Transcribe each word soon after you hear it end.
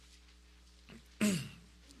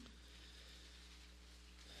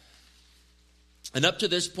And up to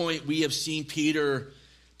this point, we have seen Peter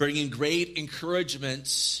bringing great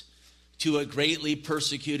encouragements to a greatly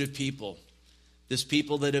persecuted people. This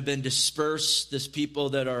people that have been dispersed, this people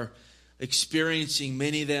that are experiencing,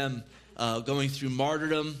 many of them going through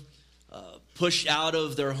martyrdom, pushed out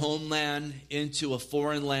of their homeland into a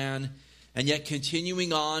foreign land, and yet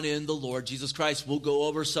continuing on in the Lord Jesus Christ. We'll go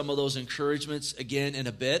over some of those encouragements again in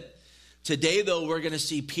a bit. Today, though, we're going to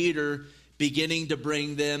see Peter beginning to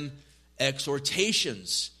bring them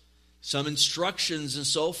exhortations, some instructions, and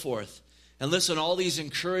so forth. And listen, all these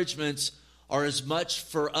encouragements are as much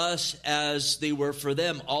for us as they were for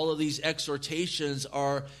them. All of these exhortations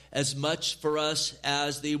are as much for us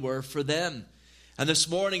as they were for them. And this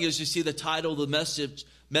morning, as you see the title of the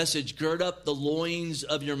message, Gird Up the Loins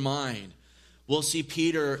of Your Mind, we'll see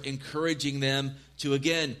Peter encouraging them to,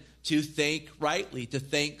 again, to think rightly, to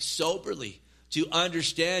think soberly, to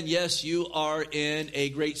understand, yes, you are in a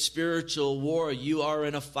great spiritual war. You are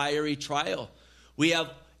in a fiery trial. We have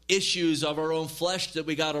issues of our own flesh that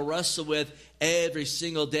we got to wrestle with every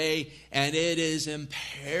single day, and it is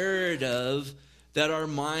imperative that our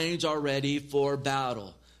minds are ready for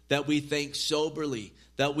battle, that we think soberly,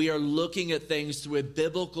 that we are looking at things through a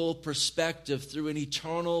biblical perspective, through an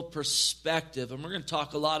eternal perspective. And we're going to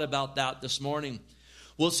talk a lot about that this morning.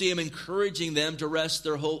 We'll see him encouraging them to rest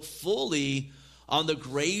their hope fully on the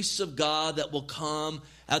grace of God that will come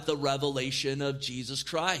at the revelation of Jesus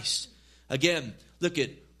Christ. Again, look at,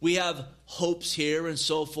 we have hopes here and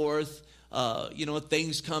so forth,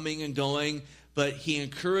 things coming and going, but he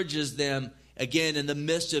encourages them, again, in the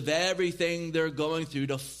midst of everything they're going through,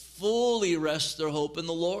 to fully rest their hope in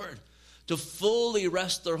the Lord, to fully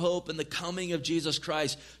rest their hope in the coming of Jesus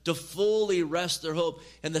Christ, to fully rest their hope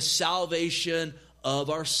in the salvation of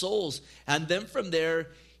our souls. And then from there,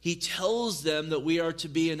 he tells them that we are to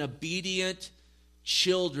be an obedient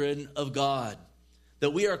children of God,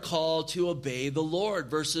 that we are called to obey the Lord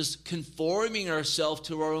versus conforming ourselves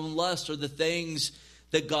to our own lust or the things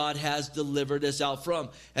that God has delivered us out from.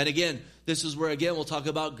 And again, this is where, again, we'll talk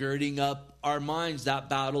about girding up our minds, that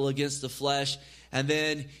battle against the flesh. And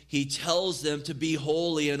then he tells them to be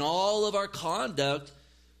holy in all of our conduct,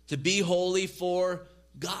 to be holy for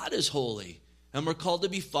God is holy. And we're called to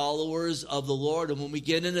be followers of the Lord. And when we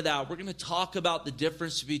get into that, we're going to talk about the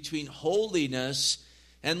difference between holiness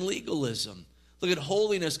and legalism. Look, at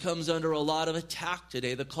holiness comes under a lot of attack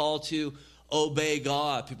today, the call to obey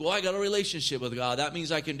God. People, I got a relationship with God. That means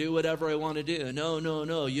I can do whatever I want to do.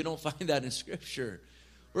 No. You don't find that in Scripture.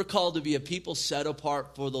 We're called to be a people set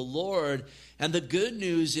apart for the Lord. And the good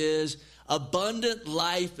news is abundant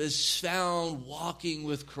life is found walking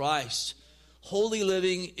with Christ. Holy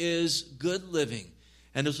living is good living.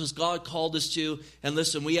 And this was God called us to. And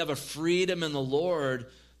listen, we have a freedom in the Lord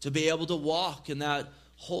to be able to walk in that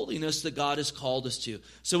holiness that God has called us to.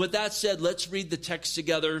 So with that said, let's read the text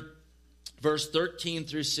together, verse 13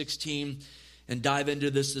 through 16, and dive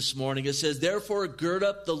into this morning. It says, therefore, gird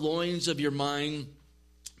up the loins of your mind,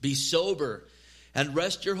 be sober, and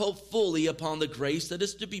rest your hope fully upon the grace that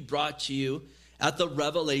is to be brought to you at the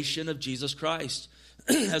revelation of Jesus Christ.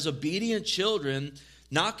 As obedient children,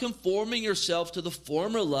 not conforming yourself to the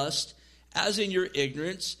former lust, as in your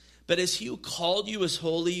ignorance, but as he who called you is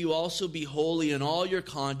holy, you also be holy in all your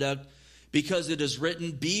conduct, because it is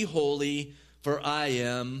written, be holy, for I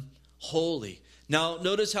am holy. Now,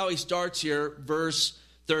 notice how he starts here, verse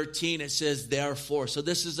 13, it says, therefore. So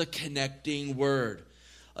this is a connecting word.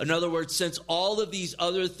 In other words, since all of these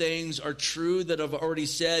other things are true that I've already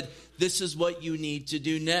said, this is what you need to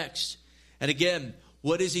do next. And again,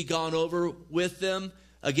 what has he gone over with them?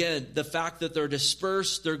 Again, the fact that they're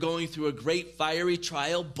dispersed, they're going through a great fiery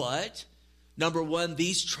trial, but number one,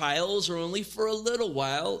 these trials are only for a little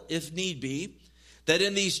while, if need be. That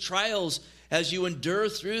in these trials, as you endure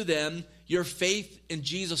through them, your faith in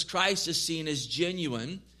Jesus Christ is seen as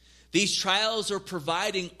genuine. These trials are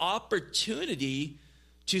providing opportunity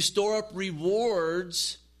to store up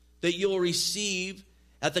rewards that you'll receive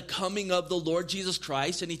at the coming of the Lord Jesus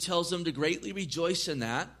Christ, and he tells them to greatly rejoice in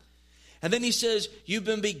that. And then he says, you've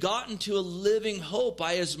been begotten to a living hope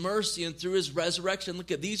by his mercy and through his resurrection.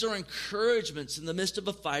 Look at, these are encouragements in the midst of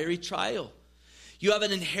a fiery trial. You have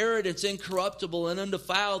an inheritance incorruptible and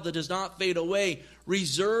undefiled that does not fade away,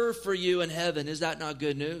 reserved for you in heaven. Is that not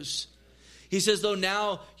good news? He says, though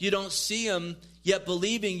now you don't see him, yet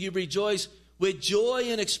believing you rejoice with joy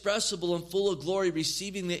inexpressible and full of glory,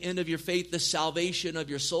 receiving the end of your faith, the salvation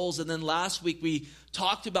of your souls. And then last week we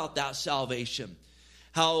talked about that salvation.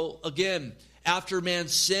 How, again, after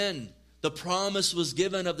man's sin, The promise was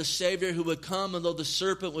given of the Savior who would come, and though the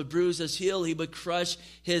serpent would bruise his heel, he would crush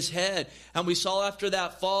his head. And we saw after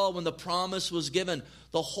that fall, when the promise was given,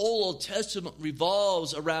 the whole Old Testament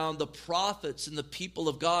revolves around the prophets and the people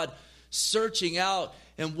of God searching out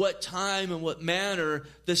in what time and what manner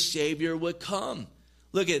the Savior would come.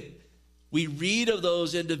 Look at, we read of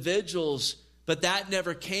those individuals, but that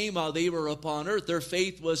never came while they were upon earth. Their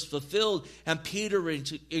faith was fulfilled, and Peter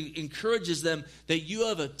encourages them that you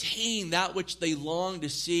have attained that which they long to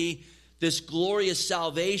see, this glorious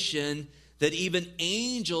salvation that even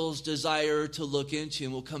angels desire to look into.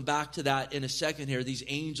 And we'll come back to that in a second here, these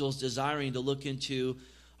angels desiring to look into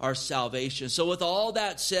our salvation. So with all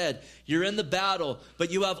that said, you're in the battle, but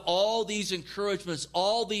you have all these encouragements,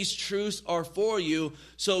 all these truths are for you.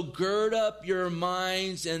 So gird up your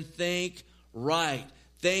minds and think right.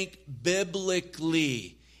 Think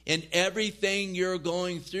biblically. In everything you're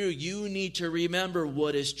going through, you need to remember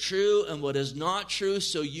what is true and what is not true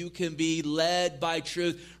so you can be led by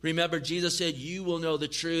truth. Remember, Jesus said, you will know the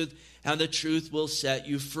truth and the truth will set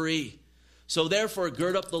you free. So therefore,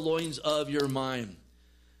 gird up the loins of your mind.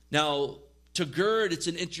 Now, to gird, it's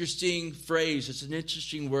an interesting phrase. It's an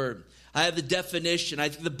interesting word. I have the definition. I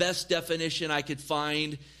think the best definition I could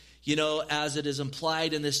find, as it is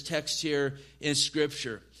implied in this text here in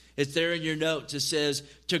Scripture. It's there in your notes. It says,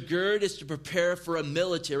 to gird is to prepare for a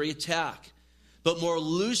military attack. But more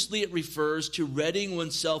loosely, it refers to readying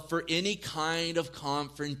oneself for any kind of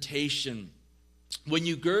confrontation. When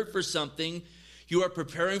you gird for something, you are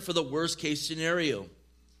preparing for the worst case scenario.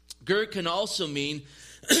 Gird can also mean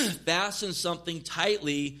fasten something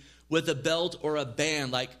tightly with a belt or a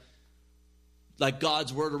band, like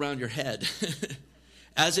God's word around your head.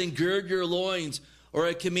 As in gird your loins, or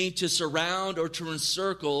it can mean to surround or to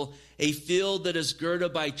encircle. A field that is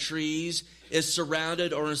girded by trees is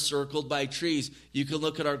surrounded or encircled by trees. You can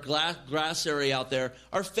look at our grass area out there,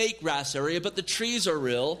 our fake grass area, but the trees are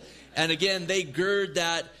real. And again, they gird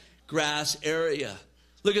that grass area.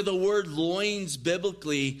 Look at the word loins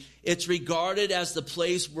biblically. It's regarded as the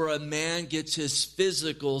place where a man gets his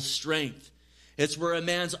physical strength. It's where a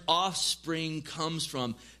man's offspring comes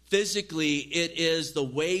from. Physically, it is the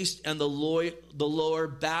waist and the lower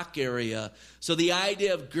back area. So the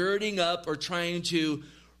idea of girding up or trying to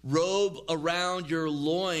robe around your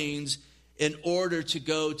loins in order to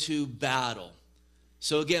go to battle.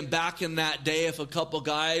 So again, back in that day, if a couple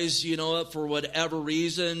guys, for whatever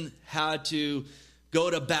reason, had to go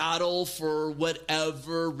to battle for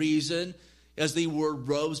whatever reason, as they wore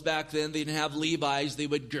robes back then, they didn't have Levi's, they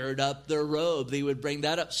would gird up their robe. They would bring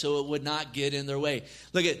that up so it would not get in their way.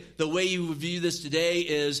 Look at the way you view this today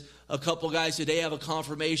is a couple guys today have a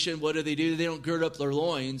confirmation. What do? They don't gird up their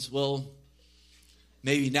loins. Well,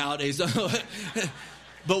 maybe nowadays. But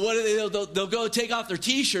what do they do? They'll go take off their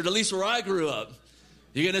t-shirt, at least where I grew up.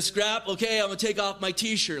 You're going to scrap? Okay, I'm going to take off my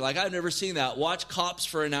t-shirt. Like, I've never seen that. Watch Cops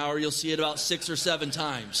for an hour. You'll see it about 6 or 7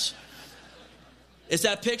 times. It's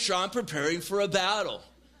that picture. I'm preparing for a battle.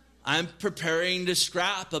 I'm preparing to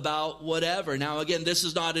scrap about whatever. Now, again, this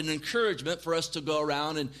is not an encouragement for us to go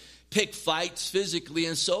around and pick fights physically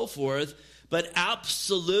and so forth. But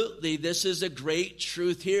absolutely, this is a great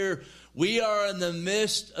truth here. We are in the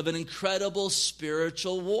midst of an incredible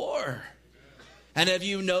spiritual war. And have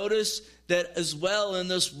you noticed that as well in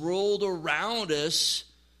this world around us,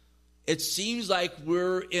 it seems like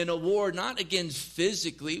we're in a war, not against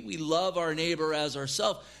physically. We love our neighbor as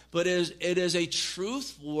ourselves, but it is a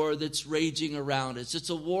truth war that's raging around us. It's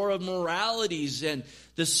a war of moralities and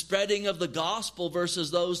the spreading of the gospel versus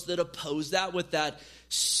those that oppose that with that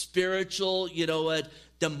spiritual,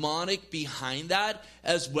 demonic behind that,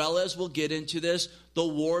 as well as we'll get into this, the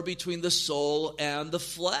war between the soul and the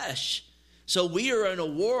flesh. So we are in a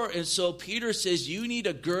war, and so Peter says you need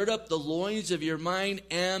to gird up the loins of your mind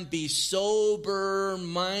and be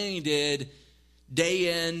sober-minded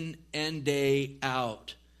day in and day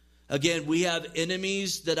out. Again, we have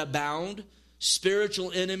enemies that abound,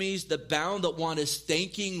 spiritual enemies that abound, that want us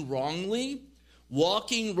thinking wrongly,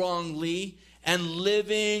 walking wrongly, and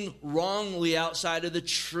living wrongly outside of the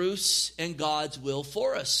truths and God's will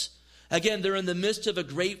for us. Again, they're in the midst of a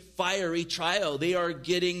great fiery trial. They are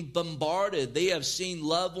getting bombarded. They have seen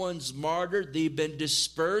loved ones martyred. They've been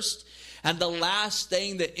dispersed. And the last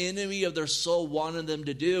thing the enemy of their soul wanted them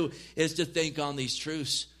to do is to think on these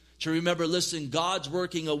truths, to remember, listen, God's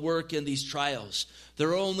working a work in these trials.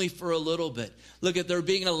 They're only for a little bit. Look at, they're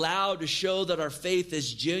being allowed to show that our faith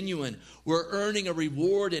is genuine. We're earning a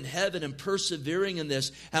reward in heaven and persevering in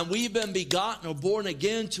this. And we've been begotten or born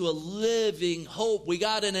again to a living hope. We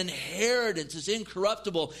got an inheritance. It's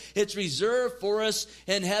incorruptible. It's reserved for us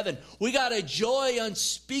in heaven. We got a joy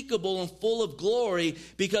unspeakable and full of glory,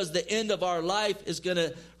 because the end of our life is going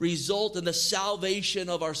to result in the salvation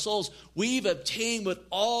of our souls. We've obtained what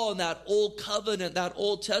all in that old covenant, that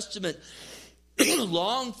Old Testament,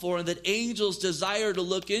 long for, and that angels desire to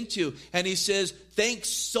look into. And he says, think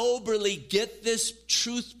soberly, get this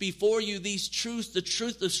truth before you, these truths, the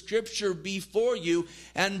truth of Scripture before you,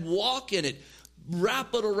 and walk in it.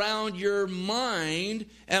 Wrap it around your mind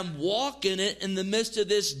and walk in it in the midst of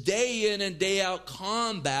this day in and day out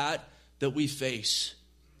combat that we face.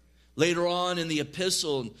 Later on in the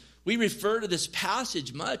epistle, we refer to this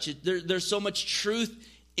passage much. There's so much truth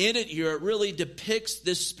in it here. It really depicts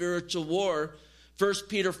this spiritual war. 1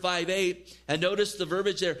 Peter 5:8, and notice the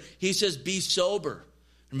verbiage there. He says, be sober.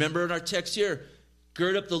 Remember in our text here,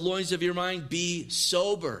 gird up the loins of your mind, be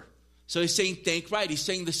sober. So he's saying think right. He's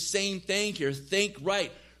saying the same thing here. Think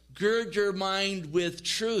right. Gird your mind with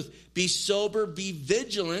truth. Be sober, be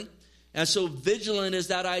vigilant. And so vigilant is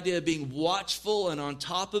that idea of being watchful and on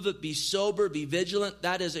top of it. Be sober, be vigilant.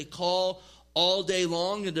 That is a call all day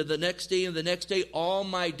long into the next day and the next day, all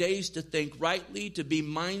my days, to think rightly, to be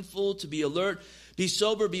mindful, to be alert. Be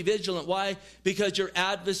sober, be vigilant. Why? Because your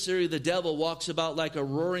adversary, the devil, walks about like a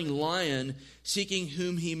roaring lion, seeking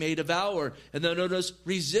whom he may devour. And then notice,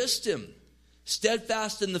 resist him.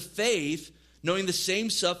 Steadfast in the faith, knowing the same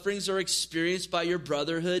sufferings are experienced by your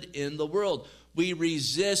brotherhood in the world. We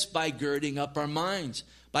resist by girding up our minds,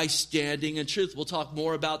 by standing in truth. We'll talk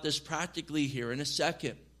more about this practically here in a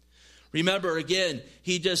second. Remember, again,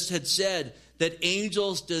 he just had said that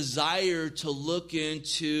angels desire to look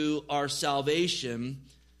into our salvation.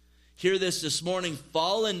 Hear this morning.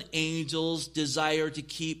 Fallen angels desire to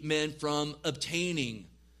keep men from obtaining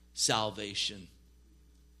salvation.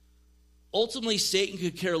 Ultimately, Satan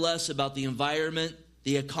could care less about the environment,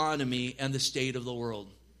 the economy, and the state of the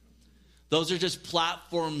world. Those are just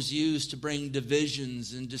platforms used to bring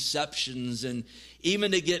divisions and deceptions, and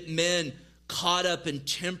even to get men caught up in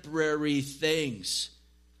temporary things.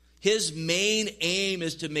 His main aim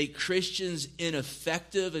is to make Christians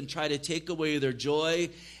ineffective and try to take away their joy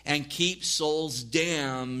and keep souls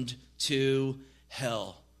damned to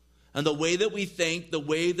hell. And the way that we think, the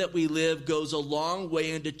way that we live, goes a long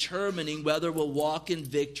way in determining whether we'll walk in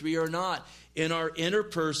victory or not. In our inner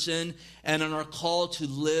person and in our call to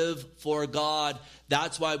live for God.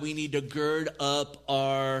 That's why we need to gird up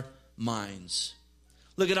our minds.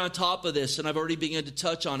 Look at on top of this, and I've already begun to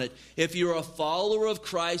touch on it. If you're a follower of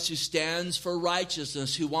Christ who stands for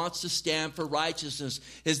righteousness, who wants to stand for righteousness,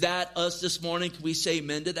 is that us this morning? Can we say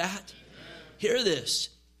amen to that? Amen. Hear this.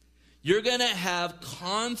 You're going to have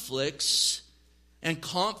conflicts and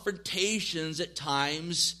confrontations at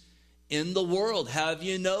times in the world. Have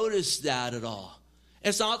you noticed that at all?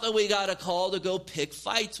 It's not that we got a call to go pick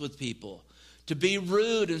fights with people, to be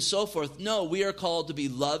rude and so forth. No, we are called to be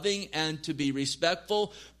loving and to be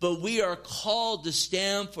respectful, but we are called to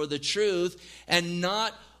stand for the truth and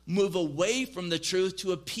not move away from the truth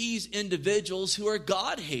to appease individuals who are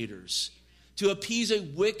God haters, to appease a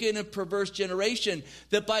wicked and perverse generation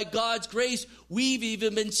that by God's grace we've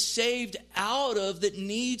even been saved out of, that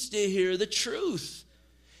needs to hear the truth.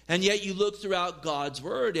 And yet you look throughout God's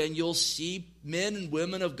word and you'll see men and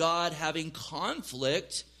women of God having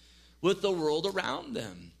conflict with the world around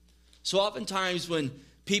them. So oftentimes when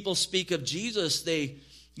people speak of Jesus, they,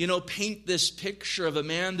 paint this picture of a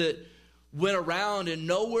man that went around and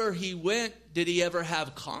nowhere he went did he ever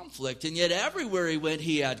have conflict. And yet everywhere he went,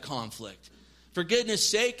 he had conflict. For goodness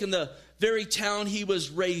sake, in the very town he was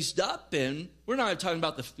raised up in, we're not talking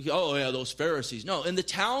about those Pharisees. No, in the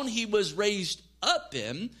town he was raised up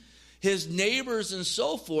in, his neighbors and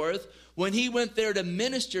so forth, when he went there to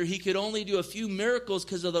minister, he could only do a few miracles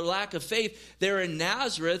because of their lack of faith. They're in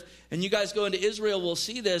Nazareth, and you guys go into Israel, will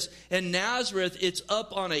see this. In Nazareth, it's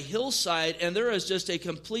up on a hillside, and there is just a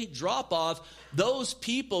complete drop-off. Those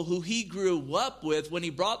people who he grew up with, when he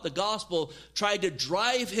brought the gospel, tried to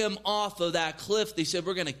drive him off of that cliff. They said,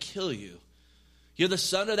 we're going to kill you. You're the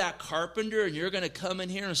son of that carpenter, and you're going to come in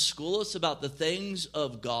here and school us about the things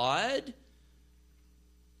of God?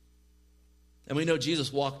 And we know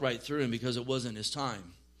Jesus walked right through him because it wasn't his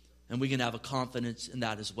time. And we can have a confidence in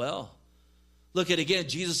that as well. Look at, again,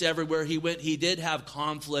 Jesus everywhere he went, he did have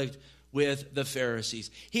conflict with the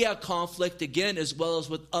Pharisees. He had conflict again as well as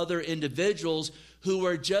with other individuals who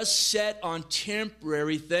were just set on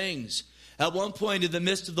temporary things. At one point in the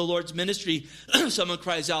midst of the Lord's ministry, someone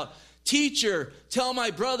cries out, "Teacher, tell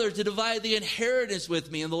my brother to divide the inheritance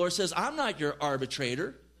with me." And the Lord says, "I'm not your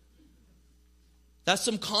arbitrator." That's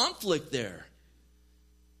some conflict there.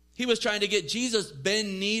 He was trying to get Jesus,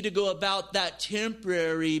 bend knee, to go about that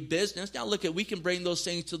temporary business. Now look, we can bring those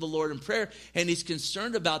things to the Lord in prayer, and he's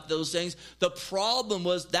concerned about those things. The problem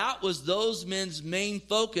was that was those men's main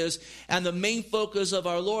focus, and the main focus of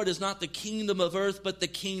our Lord is not the kingdom of earth, but the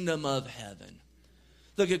kingdom of heaven.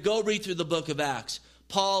 Look, go read through the book of Acts.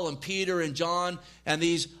 Paul and Peter and John and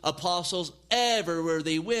these apostles, everywhere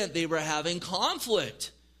they went, they were having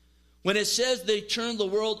conflict. When it says they turned the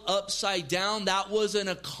world upside down, that wasn't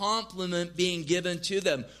a compliment being given to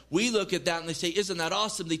them. We look at that and they say, "Isn't that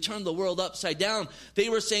awesome? They turned the world upside down." They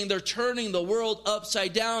were saying they're turning the world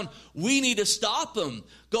upside down. We need to stop them.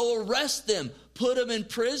 Go arrest them. Put them in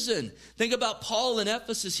prison. Think about Paul in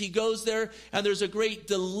Ephesus. He goes there and there's a great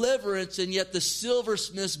deliverance, and yet the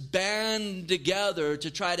silversmiths band together to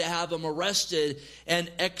try to have him arrested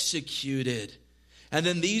and executed. And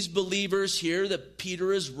then these believers here that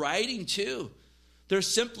Peter is writing to, they're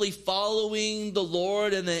simply following the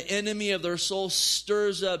Lord, and the enemy of their soul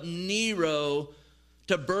stirs up Nero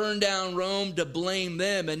to burn down Rome, to blame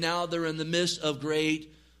them, and now they're in the midst of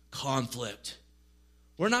great conflict.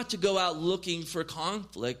 We're not to go out looking for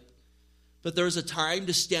conflict, but there's a time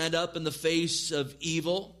to stand up in the face of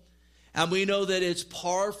evil, and we know that it's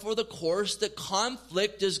par for the course that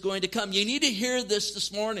conflict is going to come. You need to hear this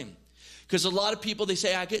morning. Because a lot of people, they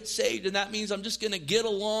say, "I get saved, and that means I'm just going to get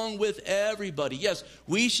along with everybody." Yes,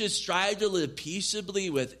 we should strive to live peaceably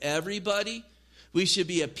with everybody. We should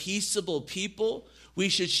be a peaceable people. We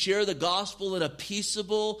should share the gospel in a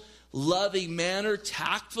peaceable, loving manner,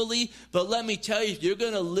 tactfully. But let me tell you, if you're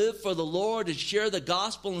going to live for the Lord and share the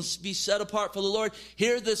gospel and be set apart for the Lord,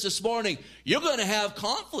 hear this morning, you're going to have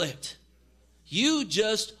conflict. You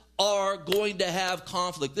just are going to have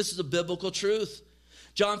conflict. This is a biblical truth.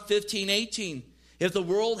 John 15:18. If the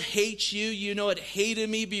world hates you, you know it hated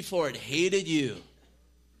me before it hated you.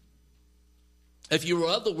 If you were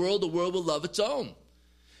of the world will love its own.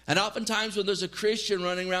 And oftentimes when there's a Christian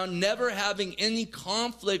running around never having any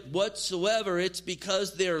conflict whatsoever, it's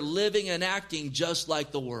because they're living and acting just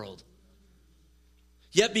like the world.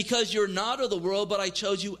 Yet because you're not of the world, but I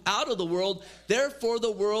chose you out of the world, therefore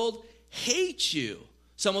the world hates you.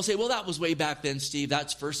 Some will say, "Well, that was way back then, Steve.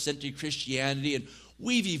 That's first century Christianity, and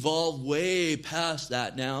we've evolved way past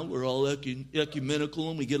that now. We're all ecumenical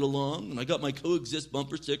and we get along. And I got my coexist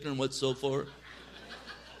bumper sticker and what's so forth."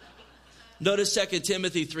 Notice 2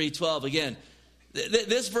 Timothy 3:12 again.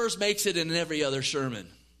 This verse makes it in every other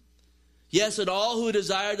sermon. "Yes, and all who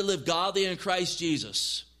desire to live godly in Christ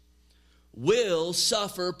Jesus will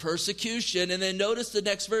suffer persecution." And then notice the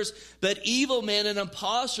next verse. "But evil men and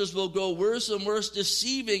impostors will grow worse and worse,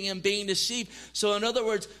 deceiving and being deceived." So in other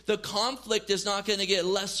words, the conflict is not going to get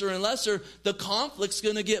lesser and lesser. The conflict's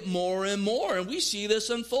going to get more and more. And we see this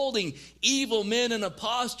unfolding. Evil men and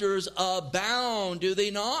impostors abound, do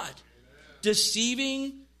they not? Amen.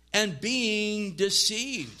 Deceiving and being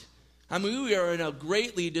deceived. I mean, we are in a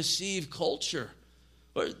greatly deceived culture.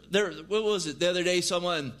 What was it? The other day,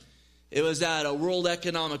 it was at a World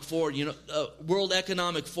Economic Forum. World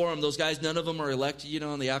Economic Forum, those guys, none of them are elected,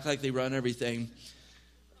 and they act like they run everything.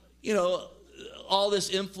 All this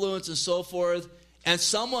influence and so forth. And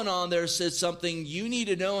someone on there said something, "You need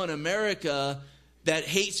to know in America that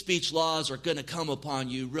hate speech laws are going to come upon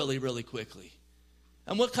you really, really quickly."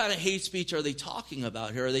 And what kind of hate speech are they talking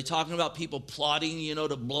about here? Are they talking about people plotting,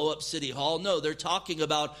 to blow up City Hall? No, they're talking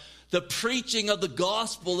about the preaching of the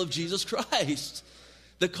gospel of Jesus Christ.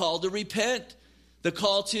 The call to repent. The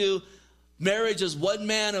call to marriage as one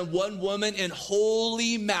man and one woman in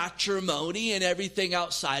holy matrimony, and everything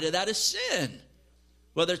outside of that is sin.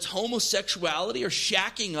 Whether it's homosexuality or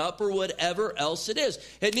shacking up or whatever else it is.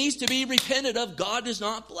 It needs to be repented of. God does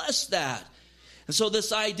not bless that. And so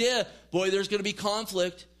this idea, boy, there's going to be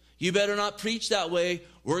conflict. You better not preach that way.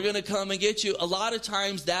 We're going to come and get you. A lot of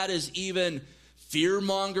times that is even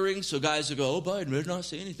fear-mongering. So guys will go, "Oh, Biden better not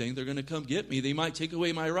say anything. They're going to come get me. They might take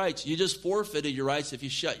away my rights." You just forfeited your rights if you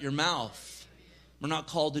shut your mouth. We're not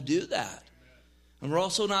called to do that. And we're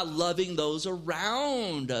also not loving those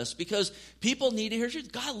around us, because people need to hear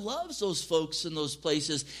truth. God loves those folks in those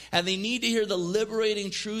places, and they need to hear the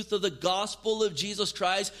liberating truth of the gospel of Jesus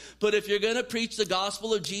Christ. But if you're going to preach the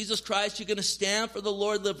gospel of Jesus Christ, you're going to stand for the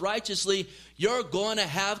Lord, live righteously, you're going to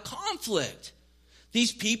have conflict.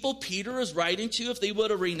 These people Peter is writing to, if they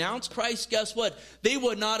would have renounced Christ, guess what? They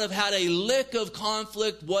would not have had a lick of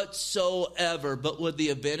conflict whatsoever. But would they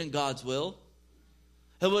have been in God's will?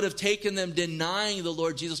 It would have taken them denying the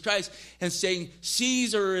Lord Jesus Christ and saying,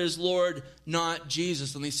 Caesar is Lord, not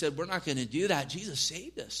Jesus. And they said, we're not going to do that. Jesus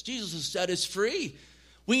saved us. Jesus has set us free.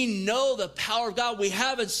 We know the power of God. We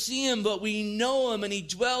haven't seen him, but we know him, and he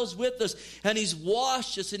dwells with us, and he's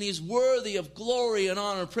washed us, and he's worthy of glory and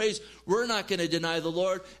honor and praise. We're not going to deny the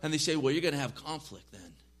Lord. And they say, well, you're going to have conflict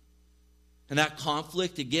then. And that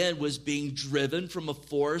conflict, again, was being driven from a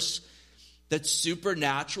force that's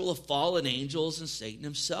supernatural of fallen angels and Satan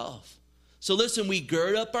himself. So listen, we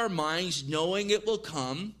gird up our minds knowing it will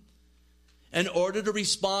come in order to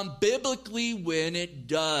respond biblically when it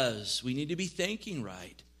does. We need to be thinking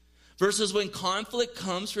right. Versus when conflict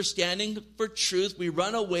comes for standing for truth, we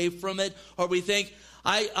run away from it, or we think,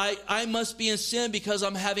 I must be in sin because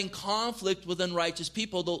I'm having conflict with unrighteous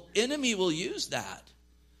people. The enemy will use that.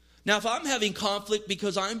 Now, if I'm having conflict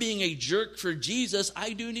because I'm being a jerk for Jesus,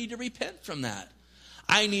 I do need to repent from that.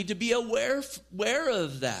 I need to be aware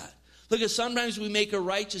of that. Look, sometimes we make a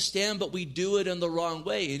righteous stand, but we do it in the wrong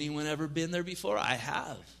way. Anyone ever been there before? I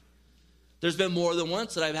have. There's been more than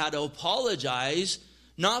once that I've had to apologize,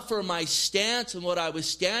 not for my stance and what I was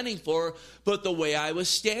standing for, but the way I was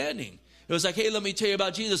standing. It was like, hey, let me tell you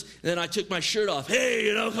about Jesus. And then I took my shirt off.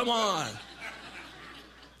 Hey, come on.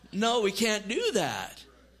 No, we can't do that.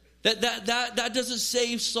 That doesn't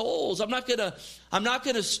save souls. I'm not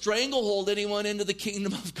gonna stranglehold anyone into the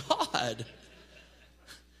kingdom of God.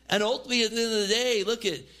 And ultimately, at the end of the day, look,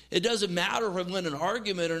 it doesn't matter if we win an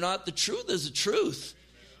argument or not. The truth is the truth.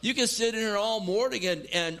 You can sit in here all morning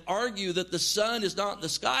and argue that the sun is not in the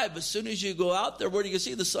sky, but as soon as you go out there, where do you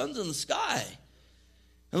see the sun's in the sky?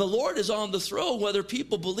 And the Lord is on the throne, whether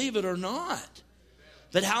people believe it or not.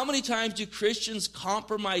 But how many times do Christians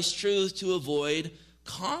compromise truth to avoid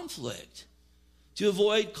conflict? To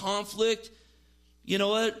avoid conflict, you know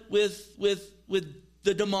what, with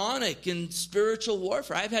the demonic and spiritual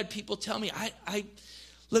warfare. I've had people tell me, I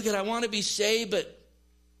want to be saved, but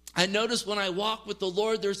I notice when I walk with the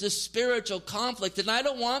Lord, there's this spiritual conflict, and I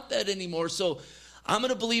don't want that anymore. So I'm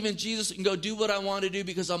going to believe in Jesus and go do what I want to do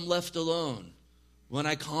because I'm left alone. When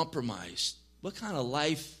I compromise, what kind of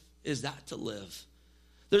life is that to live?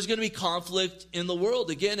 There's going to be conflict in the world.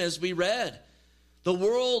 Again, as we read, the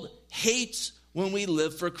world hates when we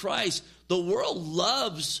live for Christ. The world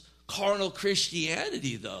loves carnal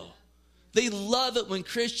Christianity, though. They love it when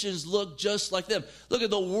Christians look just like them. Look at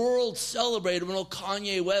the world celebrated when old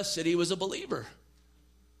Kanye West said he was a believer.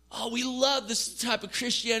 Oh, we love this type of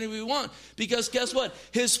Christianity we want. Because guess what?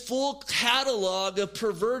 His full catalog of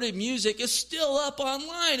perverted music is still up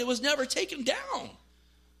online. It was never taken down.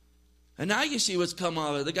 And now you see what's come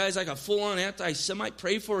out of it. The guy's like a full-on anti-Semite.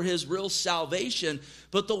 Pray for his real salvation.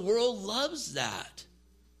 But the world loves that.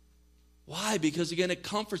 Why? Because, again, it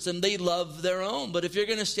comforts them. They love their own. But if you're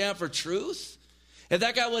going to stand for truth, if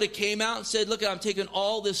that guy would have came out and said, look, I'm taking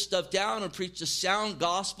all this stuff down and preached a sound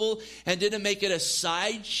gospel and didn't make it a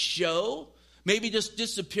side show, maybe just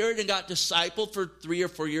disappeared and got discipled for 3 or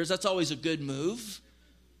 4 years, that's always a good move.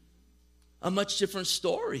 A much different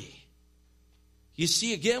story. You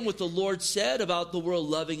see, again, what the Lord said about the world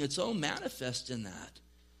loving its own manifest in that.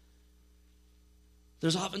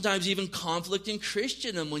 There's oftentimes even conflict in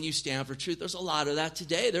Christendom when you stand for truth. There's a lot of that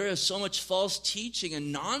today. There is so much false teaching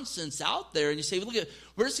and nonsense out there. And you say, look,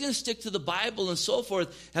 we're just going to stick to the Bible and so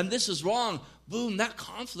forth. And this is wrong. Boom, that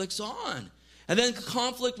conflict's on. And then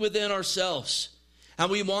conflict within ourselves. And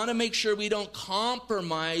we want to make sure we don't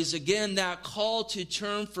compromise, again, that call to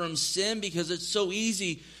turn from sin, because it's so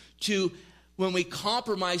easy to, when we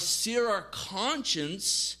compromise, sear our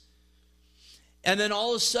conscience. And then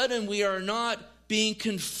all of a sudden we are not being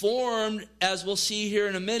conformed, as we'll see here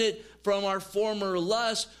in a minute, from our former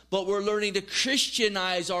lust, but we're learning to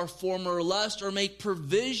Christianize our former lust or make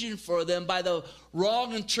provision for them by the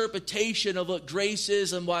wrong interpretation of what grace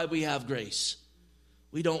is and why we have grace.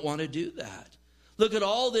 We don't want to do that. Look at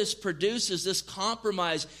all this produces, this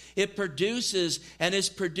compromise. It produces and is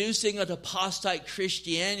producing an apostate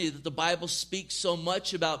Christianity that the Bible speaks so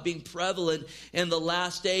much about being prevalent in the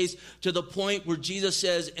last days, to the point where Jesus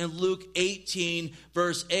says in Luke 18,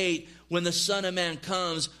 verse 8, when the Son of Man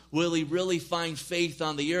comes, will he really find faith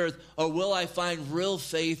on the earth, or will I find real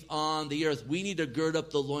faith on the earth? We need to gird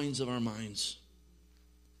up the loins of our minds.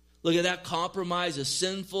 Look at that compromise is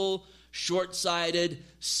sinful, short-sighted,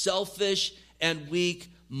 selfish, and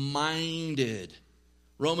weak-minded.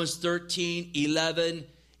 Romans 13:11,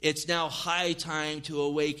 it's now high time to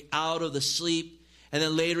awake out of the sleep And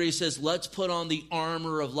then later he says, let's put on the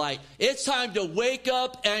armor of light. It's time to wake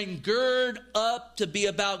up and gird up to be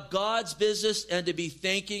about God's business and to be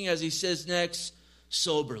thinking, as he says next,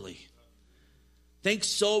 soberly. Think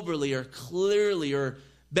soberly or clearly, or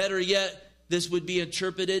better yet, this would be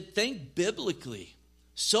interpreted, think biblically.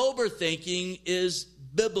 Sober thinking is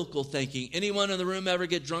biblical thinking. Anyone in the room ever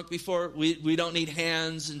get drunk before? We don't need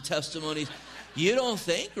hands and testimonies. You don't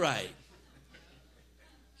think right.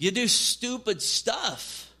 You do stupid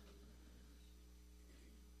stuff.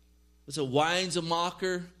 What's a wine's a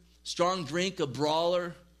mocker, strong drink a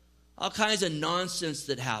brawler, all kinds of nonsense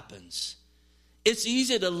that happens. It's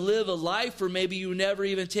easy to live a life where maybe you never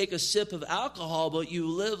even take a sip of alcohol, but you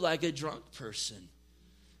live like a drunk person.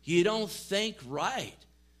 You don't think right.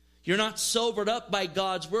 You're not sobered up by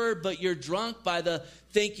God's word, but you're drunk by the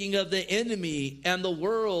thinking of the enemy and the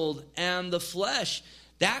world and the flesh.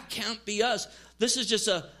 That can't be us. This is just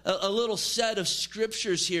a little set of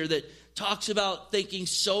scriptures here that talks about thinking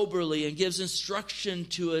soberly and gives instruction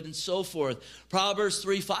to it and so forth. Proverbs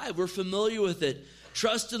 3:5, we're familiar with it.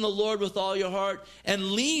 Trust in the Lord with all your heart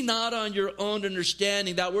and lean not on your own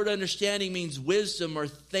understanding. That word understanding means wisdom or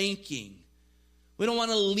thinking. We don't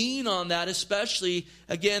want to lean on that, especially,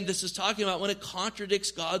 again, this is talking about when it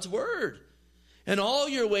contradicts God's word. In all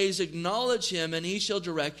your ways acknowledge him, and he shall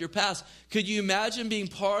direct your paths. Could you imagine being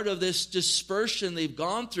part of this dispersion they've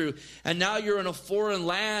gone through, and now you're in a foreign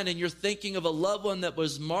land, and you're thinking of a loved one that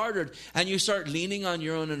was martyred, and you start leaning on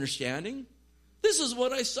your own understanding? This is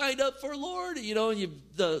what I signed up for, Lord. You know, and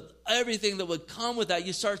everything that would come with that,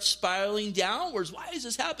 you start spiraling downwards. Why is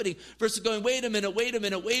this happening? Versus going, wait a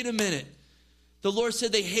minute. The Lord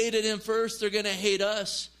said they hated him first, they're going to hate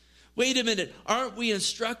us. Wait a minute, aren't we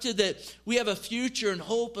instructed that we have a future and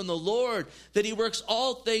hope in the Lord, that he works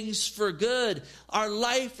all things for good? Our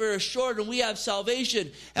life is short and we have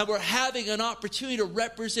salvation, and we're having an opportunity to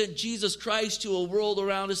represent Jesus Christ to a world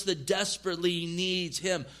around us that desperately needs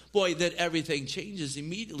him. Boy, that everything changes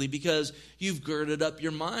immediately because you've girded up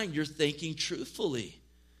your mind. You're thinking truthfully.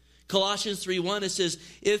 Colossians 3:1, it says,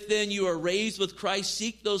 if then you are raised with Christ,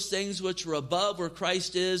 seek those things which are above where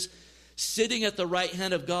Christ is, sitting at the right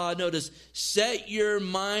hand of God. Notice, set your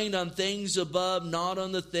mind on things above, not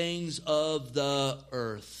on the things of the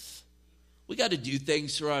earth. We got to do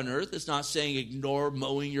things here on earth. It's not saying ignore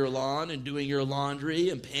mowing your lawn and doing your laundry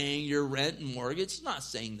and paying your rent and mortgage. It's not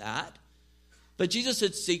saying that. But Jesus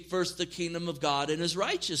said, seek first the kingdom of God and his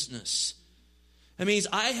righteousness. It means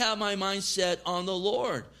I have my mind set on the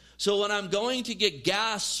Lord. So when I'm going to get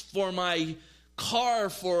gas for my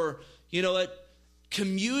car for,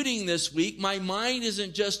 commuting this week, my mind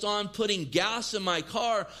isn't just on putting gas in my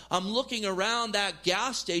car. I'm looking around that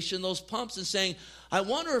gas station, those pumps, and saying, I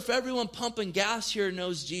wonder if everyone pumping gas here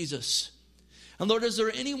knows Jesus. And Lord, is there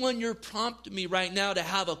anyone you're prompting me right now to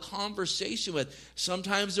have a conversation with?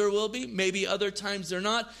 Sometimes there will be, maybe other times they're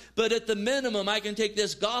not. But at the minimum, I can take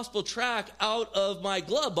this gospel tract out of my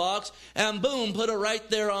glove box and boom, put it right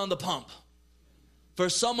there on the pump. For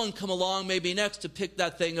someone come along maybe next to pick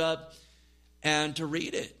that thing up and to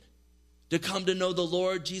read it, to come to know the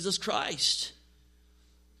Lord Jesus Christ.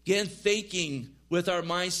 Again, thinking with our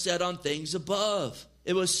mindset on things above.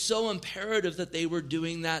 It was so imperative that they were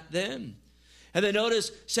doing that then. And then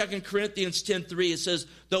notice 2 Corinthians 10:3, it says,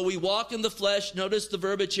 though we walk in the flesh, notice the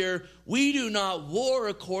verbiage here, we do not war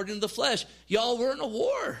according to the flesh. Y'all, we're in a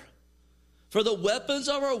war. For the weapons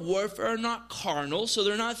of our warfare are not carnal, so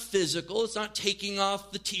they're not physical. It's not taking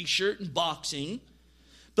off the t-shirt and boxing.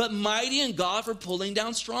 But mighty in God for pulling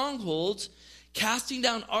down strongholds, casting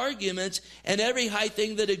down arguments, and every high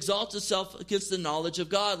thing that exalts itself against the knowledge of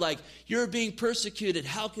God. Like, you're being persecuted.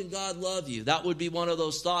 How can God love you? That would be one of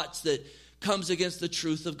those thoughts that comes against the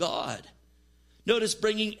truth of God. Notice,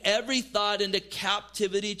 bringing every thought into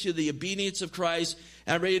captivity to the obedience of Christ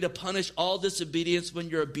and ready to punish all disobedience when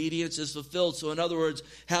your obedience is fulfilled. So in other words,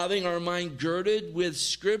 having our mind girded with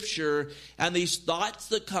Scripture and these thoughts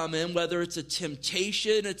that come in, whether it's a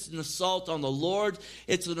temptation, it's an assault on the Lord,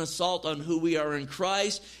 it's an assault on who we are in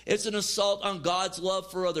Christ, it's an assault on God's love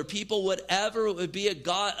for other people, whatever it would be,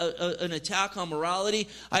 an attack on morality,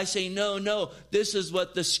 I say, no, this is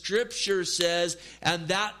what the Scripture says, and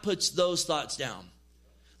that puts those thoughts down.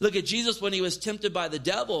 Look at Jesus when he was tempted by the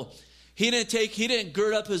devil. He didn't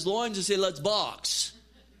gird up his loins and say, let's box.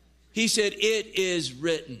 He said, it is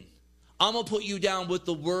written. I'm going to put you down with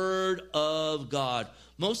the word of God.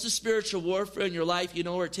 Most of spiritual warfare in your life, you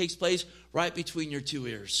know where it takes place? Right between your two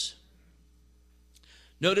ears.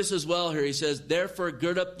 Notice as well here, he says, therefore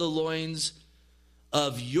gird up the loins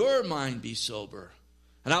of your mind, be sober.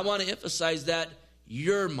 And I want to emphasize that,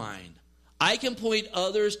 your mind. I can point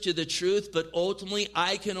others to the truth, but ultimately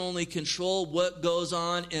I can only control what goes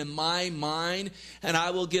on in my mind, and I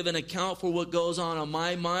will give an account for what goes on in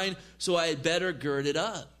my mind, so I had better gird it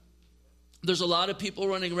up. There's a lot of people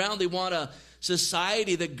running around. They want a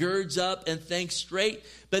society that girds up and thinks straight,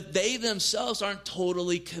 but they themselves aren't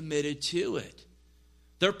totally committed to it.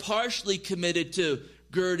 They're partially committed to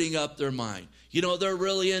girding up their mind. You know, they're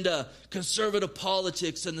really into conservative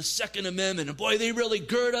politics and the Second Amendment, and boy, they really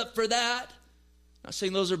gird up for that. I'm not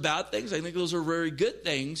saying those are bad things. I think those are very good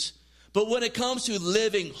things. But when it comes to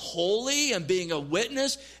living holy and being a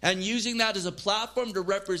witness and using that as a platform to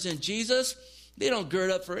represent Jesus, they don't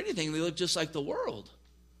gird up for anything. They live just like the world.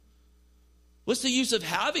 What's the use of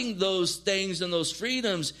having those things and those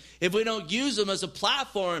freedoms if we don't use them as a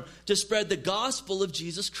platform to spread the gospel of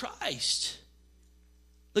Jesus Christ?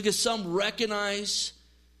 Look, at some recognize.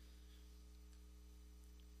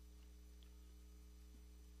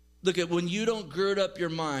 Look, at when you don't gird up your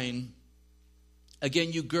mind,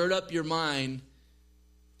 again, you gird up your mind,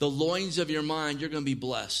 the loins of your mind, you're going to be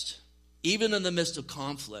blessed, even in the midst of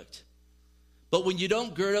conflict. But when you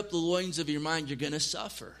don't gird up the loins of your mind, you're going to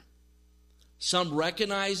suffer. Some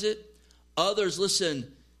recognize it. Others,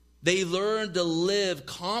 listen, they learn to live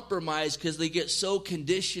compromised because they get so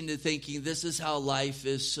conditioned to thinking this is how life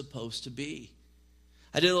is supposed to be.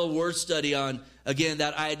 I did a little word study on, again,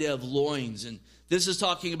 that idea of loins. And this is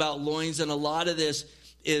talking about loins, and a lot of this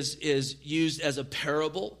is used as a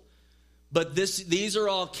parable. But these are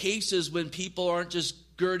all cases when people aren't just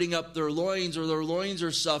girding up their loins or their loins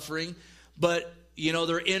are suffering, but you know,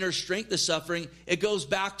 their inner strength is suffering. It goes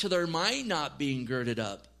back to their mind not being girded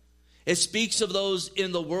up. It speaks of those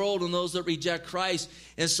in the world and those that reject Christ.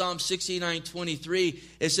 In Psalm 69:23,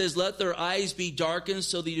 it says, "Let their eyes be darkened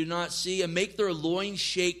so they do not see, and make their loins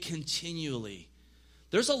shake continually."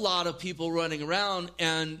 There's a lot of people running around,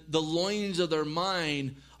 and the loins of their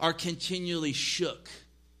mind are continually shook.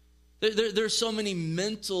 There's so many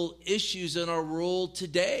mental issues in our world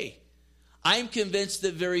today. I'm convinced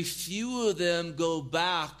that very few of them go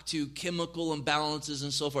back to chemical imbalances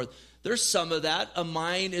and so forth. There's some of that. A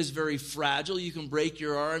mind is very fragile. You can break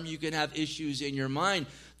your arm. You can have issues in your mind.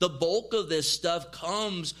 The bulk of this stuff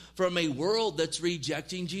comes from a world that's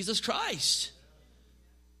rejecting Jesus Christ.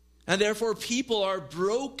 And therefore, people are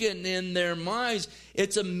broken in their minds.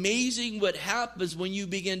 It's amazing what happens when you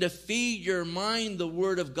begin to feed your mind the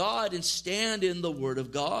Word of God and stand in the Word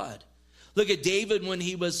of God. Look at David when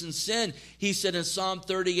he was in sin. He said in Psalm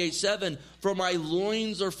 38:7, "For my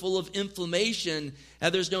loins are full of inflammation,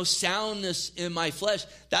 and there's no soundness in my flesh."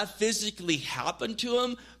 That physically happened to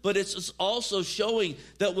him, but it's also showing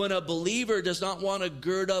that when a believer does not want to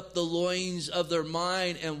gird up the loins of their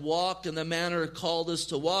mind and walk in the manner called us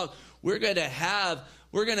to walk, we're not going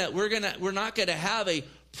to have a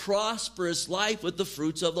prosperous life with the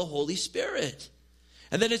fruits of the Holy Spirit.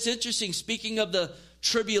 And then it's interesting, speaking of the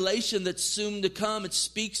tribulation that's soon to come, it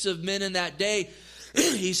speaks of men in that day.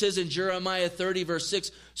 He says in Jeremiah 30 verse 6,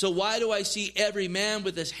 "So why do I see every man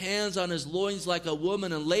with his hands on his loins like a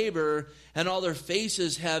woman in labor, and all their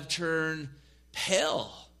faces have turned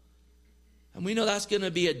pale?" And we know that's going to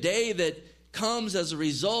be a day that comes as a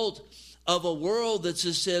result of a world that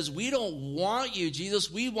just says, "We don't want you, Jesus.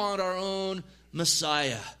 We want our own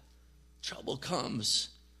Messiah." Trouble comes.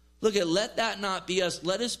 Look, let that not be us.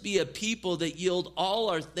 Let us be a people that yield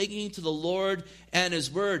all our thinking to the Lord and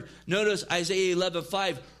His Word. Notice Isaiah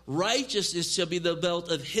 11:5, "Righteousness shall be the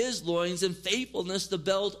belt of His loins, and faithfulness the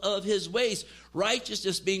belt of His waist."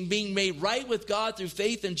 Righteousness being made right with God through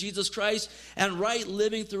faith in Jesus Christ, and right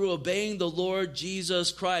living through obeying the Lord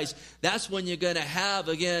Jesus Christ. That's when you're going to have,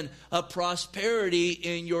 again, a prosperity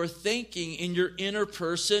in your thinking, in your inner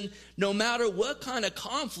person, no matter what kind of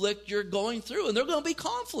conflict you're going through. And there's going to be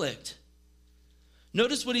conflict.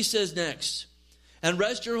 Notice what he says next. "And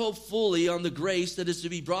rest your hope fully on the grace that is to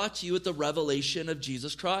be brought to you at the revelation of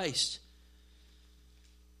Jesus Christ."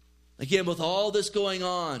 Again, with all this going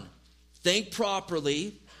on, think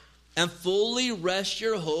properly and fully rest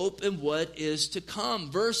your hope in what is to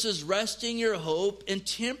come versus resting your hope in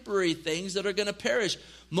temporary things that are going to perish.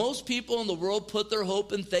 Most people in the world put their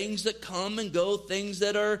hope in things that come and go, things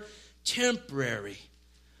that are temporary.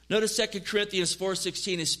 Notice 2 Corinthians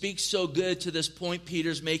 4:16. It speaks so good to this point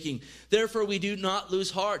Peter's making. "Therefore we do not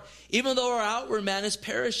lose heart, even though our outward man is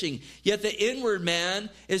perishing, yet the inward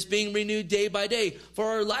man is being renewed day by day. For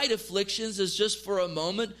our light afflictions is just for a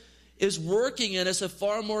moment, is working in us a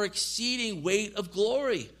far more exceeding weight of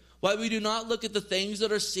glory. Why we do not look at the things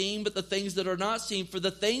that are seen, but the things that are not seen. For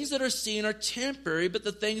the things that are seen are temporary, but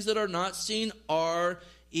the things that are not seen are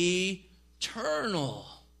eternal."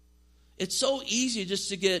 It's so easy just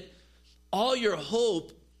to get all your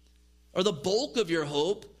hope, or the bulk of your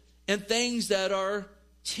hope, in things that are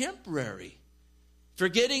temporary.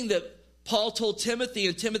 Forgetting that Paul told Timothy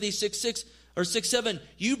in Timothy 6:6 or 6:7,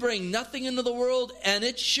 you bring nothing into the world, and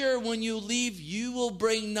it's sure when you leave, you will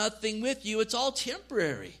bring nothing with you. It's all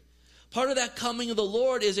temporary. Part of that coming of the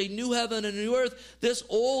Lord is a new heaven and a new earth. This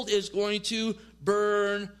old is going to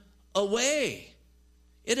burn away.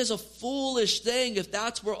 It is a foolish thing if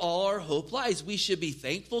that's where all our hope lies. We should be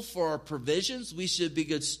thankful for our provisions. We should be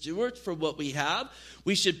good stewards for what we have.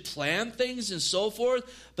 We should plan things and so forth.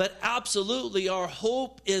 But absolutely, our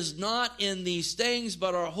hope is not in these things,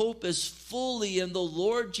 but our hope is fully in the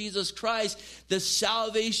Lord Jesus Christ, the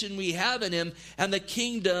salvation we have in him, and the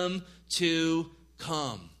kingdom to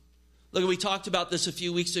come. Look, we talked about this a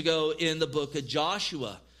few weeks ago in the book of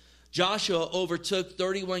Joshua. Joshua overtook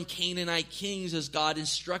 31 Canaanite kings as God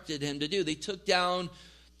instructed him to do. They took down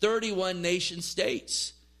 31 nation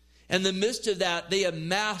states. In the midst of that, they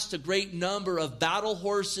amassed a great number of battle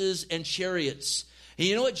horses and chariots. And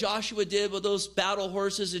you know what Joshua did with those battle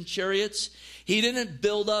horses and chariots? He didn't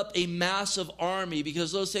build up a massive army,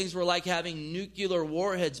 because those things were like having nuclear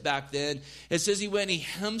warheads back then. It says he went and he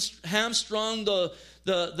hamstrung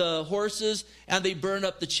the horses, and they burned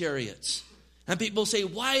up the chariots. And people say,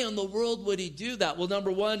 why in the world would he do that? Well,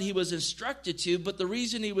 number one, he was instructed to, but the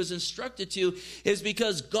reason he was instructed to is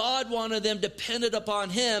because God wanted them dependent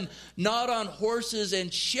upon him, not on horses and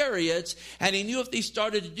chariots. And he knew if they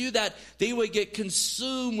started to do that, they would get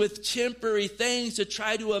consumed with temporary things to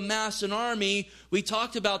try to amass an army. We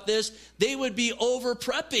talked about this. They would be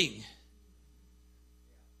over-prepping.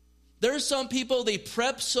 There's some people, they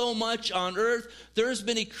prep so much on earth. There's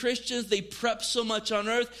many Christians, they prep so much on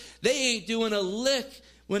earth. They ain't doing a lick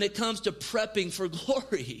when it comes to prepping for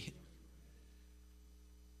glory.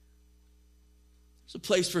 There's a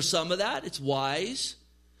place for some of that. It's wise.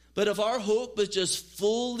 But if our hope is just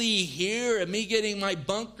fully here, and me getting my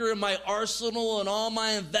bunker and my arsenal and all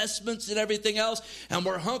my investments and everything else, and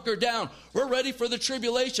we're hunkered down, we're ready for the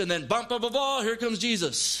tribulation, then bump, bump, bump, bump, here comes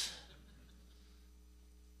Jesus.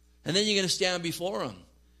 And then you're going to stand before him.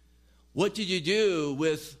 What did you do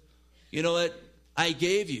with, what I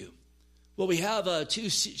gave you? Well, we have 2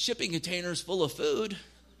 shipping containers full of food.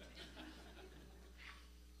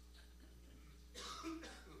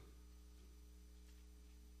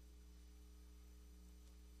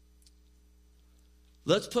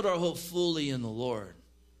 Let's put our hope fully in the Lord.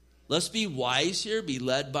 Let's be wise here, be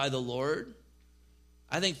led by the Lord.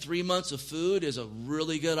 I think 3 months of food is a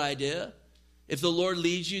really good idea. If the Lord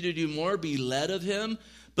leads you to do more, be led of him.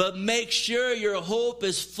 But make sure your hope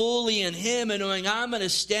is fully in him, and knowing I'm going to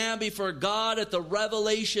stand before God at the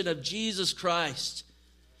revelation of Jesus Christ.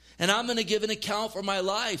 And I'm going to give an account for my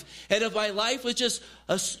life. And if my life was just,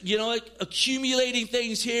 accumulating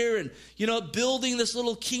things here and, building this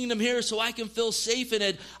little kingdom here so I can feel safe in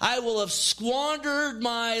it, I will have squandered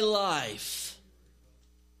my life.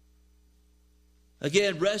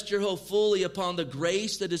 Again, rest your hope fully upon the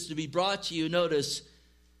grace that is to be brought to you, notice,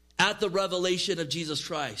 at the revelation of Jesus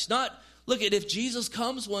Christ. Look at, if Jesus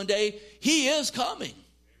comes one day, he is coming.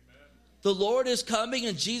 Amen. The Lord is coming,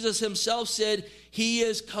 and Jesus himself said he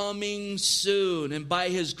is coming soon. And by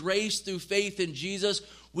his grace through faith in Jesus,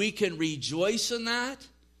 we can rejoice in that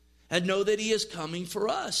and know that he is coming for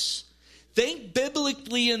us. Think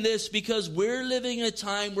biblically in this, because we're living in a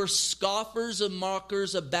time where scoffers and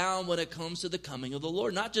mockers abound when it comes to the coming of the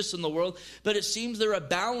Lord. Not just in the world, but it seems they're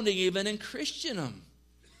abounding even in Christendom.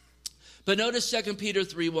 But notice 2 Peter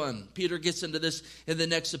 3:1. Peter gets into this in the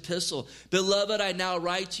next epistle. Beloved, I now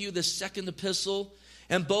write to you the second epistle,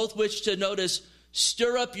 and both which to notice,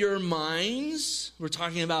 stir up your minds. We're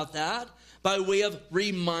talking about that. By way of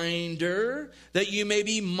reminder, that you may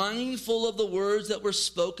be mindful of the words that were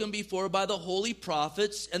spoken before by the holy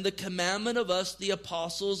prophets, and the commandment of us, the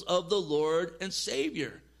apostles of the Lord and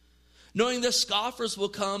Savior. Knowing that scoffers will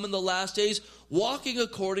come in the last days, walking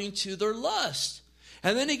according to their lust.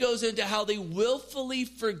 And then he goes into how they willfully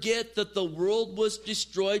forget that the world was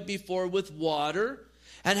destroyed before with water,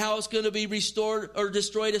 and how it's going to be restored or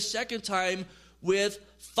destroyed a second time with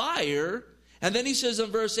fire. And then he says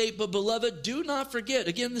in verse 8, but beloved, do not forget.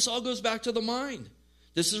 Again, this all goes back to the mind.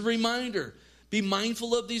 This is a reminder. Be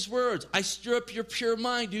mindful of these words. I stir up your pure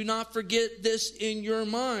mind. Do not forget this in your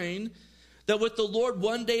mind, that with the Lord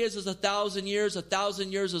 1 day is as 1,000 years.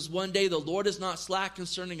 1,000 years is 1 day. The Lord is not slack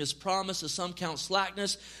concerning his promise, as some count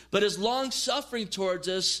slackness, but is long-suffering towards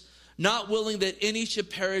us, not willing that any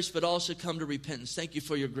should perish, but all should come to repentance. Thank you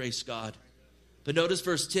for your grace, God. But notice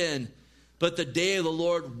verse 10. But the day of the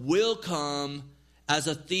Lord will come as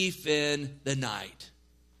a thief in the night.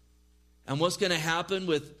 And what's going to happen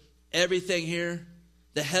with everything here.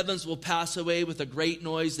 The heavens will pass away with a great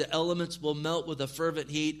noise. The elements will melt with a fervent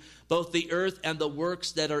heat. Both the earth and the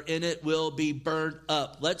works that are in it will be burned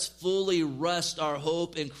up. Let's fully rest our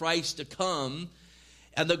hope in Christ to come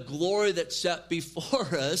and the glory that's set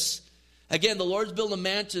before us. Again, the Lord's building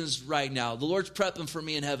mansions right now. The Lord's prepping for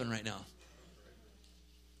me in heaven right now.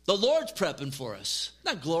 The Lord's prepping for us.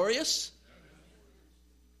 Isn't that glorious?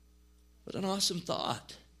 What an awesome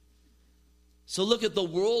thought. So look at the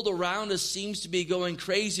world around us seems to be going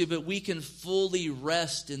crazy, but we can fully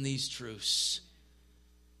rest in these truths.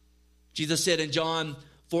 Jesus said in John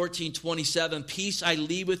 14:27, peace I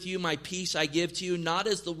leave with you, my peace I give to you. Not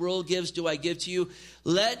as the world gives do I give to you.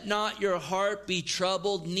 Let not your heart be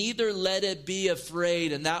troubled, neither let it be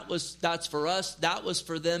afraid. And that's for us. That was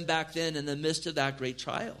for them back then in the midst of that great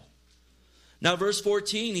trial. Now verse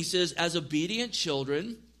 14, he says, as obedient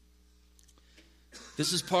children,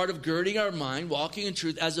 this is part of girding our mind, walking in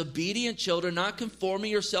truth. As obedient children, not conforming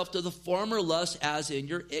yourself to the former lust as in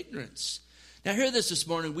your ignorance. Now hear this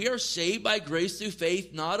morning. We are saved by grace through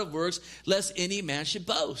faith, not of works, lest any man should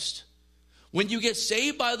boast. When you get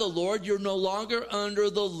saved by the Lord, you're no longer under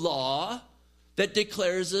the law that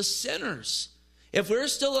declares us sinners. If we're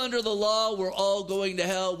still under the law, we're all going to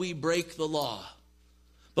hell. We break the law.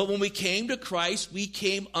 But when we came to Christ, we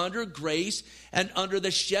came under grace and under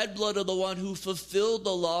the shed blood of the one who fulfilled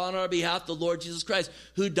the law on our behalf, the Lord Jesus Christ,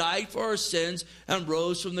 who died for our sins and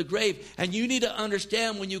rose from the grave. And you need to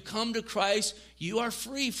understand, when you come to Christ, you are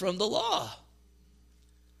free from the law.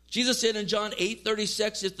 Jesus said in John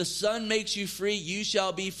 8:36, if the Son makes you free, you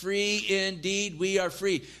shall be free indeed. We are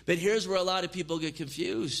free. But here's where a lot of people get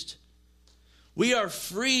confused. We are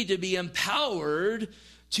free to be empowered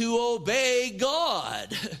to obey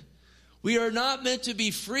God. We are not meant to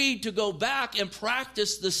be free to go back and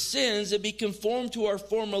practice the sins and be conformed to our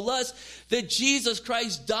former lusts that Jesus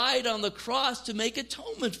Christ died on the cross to make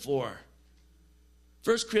atonement for.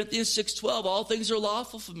 1 Corinthians 6:12, all things are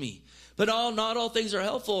lawful for me, but not all things are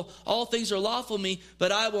helpful. All things are lawful for me,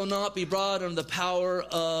 but I will not be brought under the power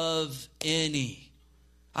of any.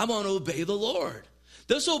 I want to obey the Lord.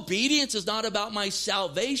 This obedience is not about my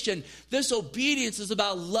salvation. This obedience is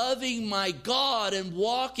about loving my God and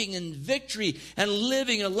walking in victory and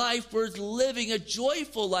living a life worth living, a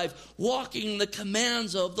joyful life, walking in the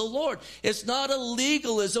commands of the Lord. It's not a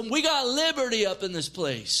legalism. We got liberty up in this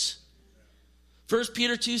place. 1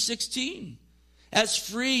 Peter 2:16, as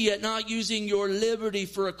free yet not using your liberty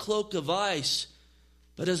for a cloak of vice,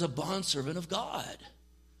 but as a bondservant of God.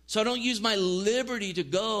 So I don't use my liberty to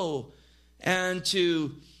go and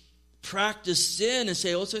to practice sin and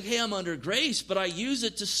say, oh, it's okay, I'm under grace, but I use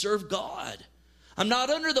it to serve God. I'm not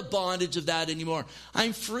under the bondage of that anymore.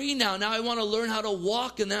 I'm free now. Now I want to learn how to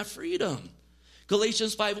walk in that freedom.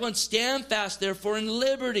 Galatians 5:1, stand fast, therefore, in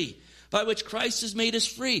liberty, by which Christ has made us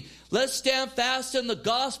free. Let's stand fast in the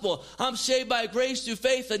gospel. I'm saved by grace through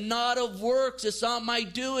faith and not of works. It's not my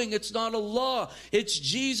doing. It's not a law. It's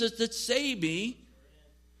Jesus that saved me.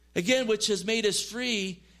 Again, which has made us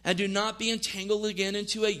free. And do not be entangled again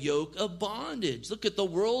into a yoke of bondage. Look, at the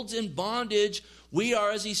world's in bondage. We are,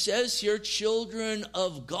 as he says here, children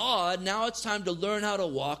of God. Now it's time to learn how to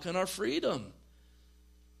walk in our freedom.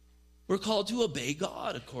 We're called to obey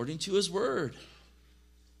God according to his word.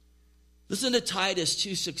 Listen to Titus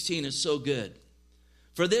 2:16. It's so good.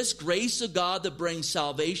 For this grace of God that brings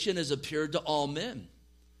salvation has appeared to all men.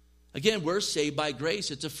 Again, we're saved by grace.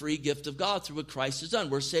 It's a free gift of God through what Christ has done.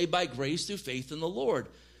 We're saved by grace through faith in the Lord.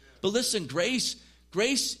 But listen, grace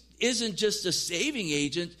isn't just a saving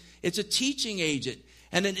agent. It's a teaching agent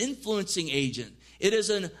and an influencing agent. It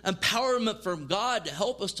is an empowerment from God to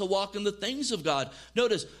help us to walk in the things of God.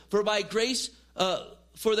 Notice, for the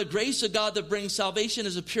grace of God that brings salvation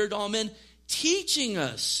has appeared to all men, teaching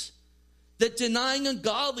us that denying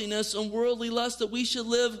ungodliness and worldly lust, that we should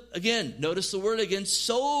live, again, notice the word again,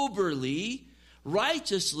 soberly,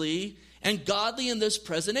 righteously, and godly in this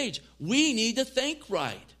present age. We need to think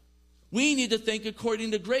right. We need to think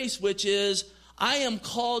according to grace, which is, I am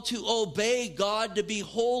called to obey God, to be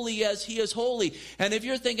holy as he is holy. And if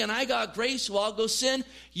you're thinking, I got grace, so I'll go sin,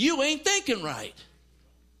 you ain't thinking right.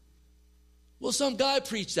 Well, some guy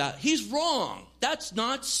preached that. He's wrong. That's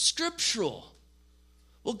not scriptural.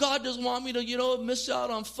 Well, God doesn't want me to, miss out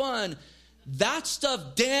on fun. That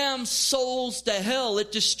stuff damns souls to hell.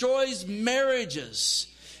 It destroys marriages.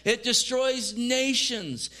 It destroys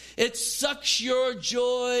nations. It sucks your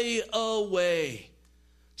joy away.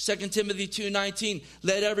 2 Timothy 2:19,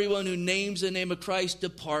 let everyone who names the name of Christ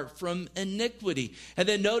depart from iniquity. And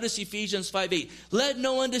then notice Ephesians 5:8, let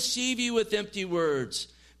no one deceive you with empty words.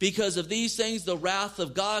 Because of these things, the wrath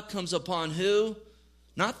of God comes upon who?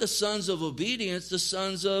 Not the sons of obedience, the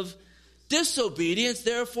sons of disobedience.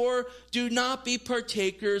 Therefore, do not be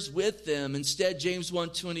partakers with them. Instead, James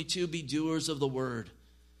 1:22, be doers of the word.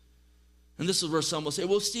 And this is where some will say,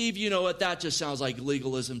 well, Steve, you know what? That just sounds like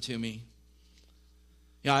legalism to me.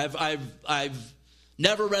 Yeah, I've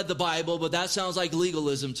never read the Bible, but that sounds like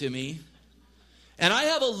legalism to me. And I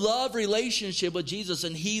have a love relationship with Jesus,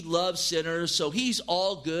 and he loves sinners, so he's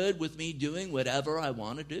all good with me doing whatever I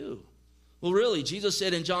want to do. Well, really, Jesus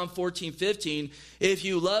said in John 14:15, if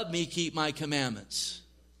you love me, keep my commandments.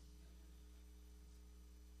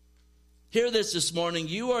 Hear this morning.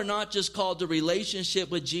 You are not just called to relationship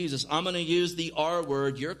with Jesus. I'm going to use the R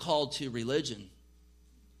word. You're called to religion.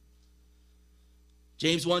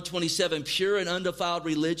 James 1:27, pure and undefiled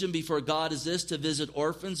religion before God is this, to visit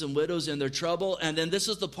orphans and widows in their trouble. And then this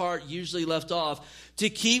is the part usually left off, to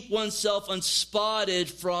keep oneself unspotted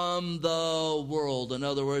from the world. In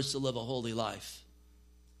other words, to live a holy life.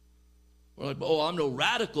 We're like, oh, I'm no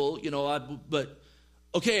radical, but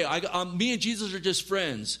okay, me and Jesus are just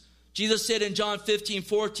friends. Jesus said in John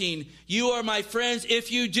 15:14, you are my friends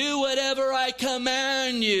if you do whatever I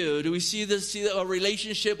command you. Do we see a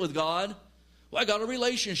relationship with God? Well, I got a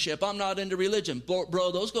relationship. I'm not into religion.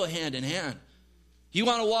 Bro, those go hand in hand. You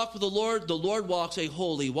want to walk with the Lord walks a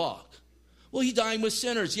holy walk. Well, he dined with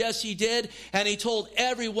sinners. Yes, he did. And he told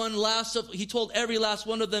every last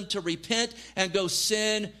one of them to repent and go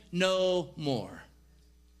sin no more.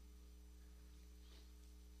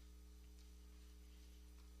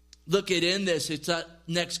 Look at in this, it's that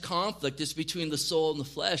next conflict. It's between the soul and the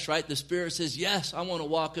flesh, right? The spirit says, yes, I want to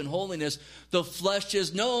walk in holiness. The flesh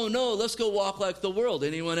says, no, let's go walk like the world.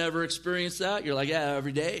 Anyone ever experienced that? You're like, yeah,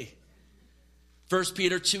 every day. 1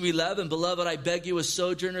 Peter 2:11, beloved, I beg you as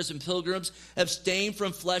sojourners and pilgrims, abstain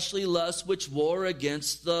from fleshly lusts which war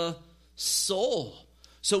against the soul.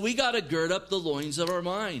 So we got to gird up the loins of our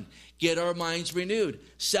mind. Get our minds renewed.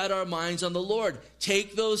 Set our minds on the Lord.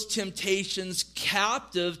 Take those temptations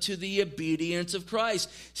captive to the obedience of Christ.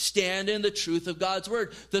 Stand in the truth of God's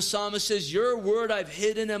word. The psalmist says, your word I've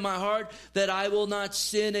hidden in my heart that I will not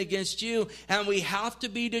sin against you. And we have to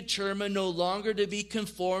be determined no longer to be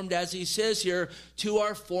conformed, as he says here, to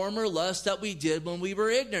our former lusts that we did when we were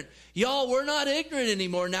ignorant. Y'all, we're not ignorant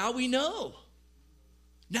anymore. Now we know.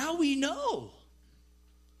 Now we know.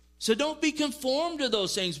 So don't be conformed to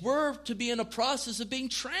those things. We're to be in a process of being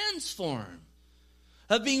transformed,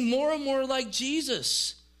 of being more and more like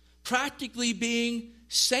Jesus, practically being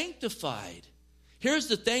sanctified. Here's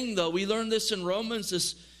the thing, though. We learned this in Romans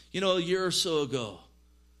a year or so ago.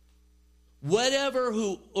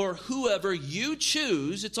 Whoever you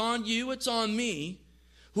choose, it's on you, it's on me.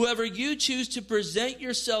 Whoever you choose to present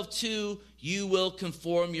yourself to, you will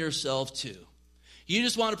conform yourself to. You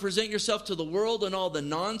just want to present yourself to the world and all the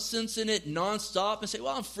nonsense in it nonstop and say,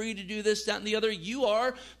 well, I'm free to do this, that, and the other. You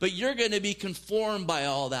are, but you're going to be conformed by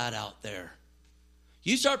all that out there.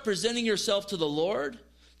 You start presenting yourself to the Lord,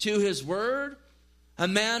 to his word, a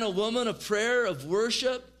man, a woman of prayer, of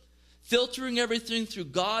worship, filtering everything through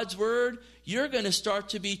God's word. You're going to start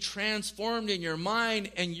to be transformed in your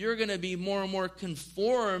mind, and you're going to be more and more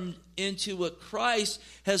conformed into what Christ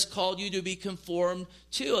has called you to be conformed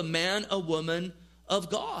to, a man, a woman of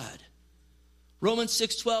God. Romans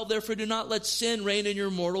 6:12, therefore do not let sin reign in your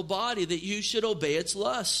mortal body, that you should obey its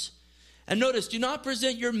lusts. And notice, do not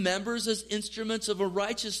present your members as instruments of a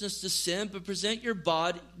righteousness to sin, but present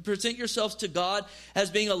yourselves to God as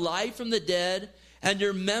being alive from the dead, and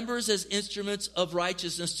your members as instruments of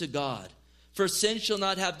righteousness to God. For sin shall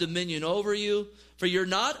not have dominion over you, for you're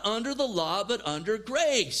not under the law, but under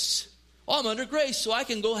grace. Oh, I'm under grace, so I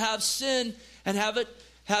can go have sin and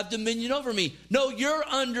have dominion over me. No, you're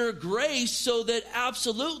under grace so that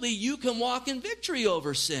absolutely you can walk in victory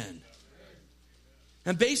over sin.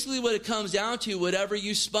 And basically what it comes down to, whatever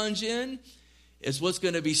you sponge in is what's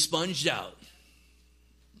going to be sponged out.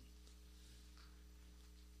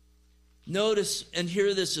 Notice and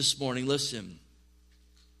hear this morning. Listen.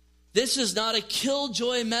 This is not a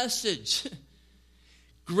killjoy message.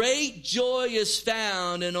 Great joy is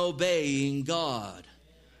found in obeying God.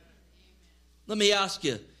 Let me ask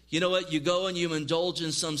you, you know what? You go and you indulge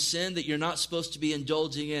in some sin that you're not supposed to be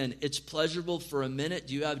indulging in. It's pleasurable for a minute.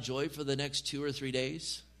 Do you have joy for the next 2 or 3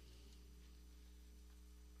 days?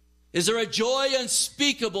 Is there a joy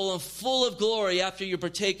unspeakable and full of glory after you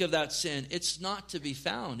partake of that sin? It's not to be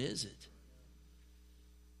found, is it?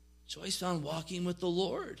 Joy is found walking with the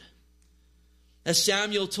Lord. As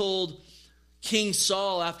Samuel told King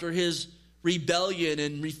Saul after his rebellion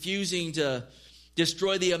and refusing to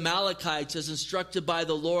destroy the Amalekites as instructed by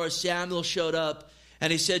the Lord, Samuel showed up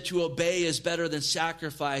And he said, to obey is better than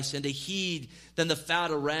sacrifice, and to heed than the fat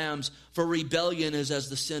of rams, for rebellion is as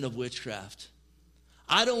the sin of witchcraft.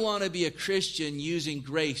 I don't want to be a Christian using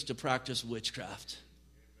grace to practice witchcraft.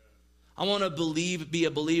 I want to be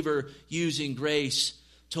a believer using grace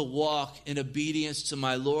to walk in obedience to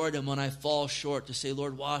my Lord. And when I fall short, to say,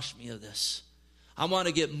 Lord, wash me of this. I want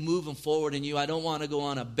to get moving forward in you. I don't want to go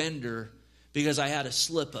on a bender because I had a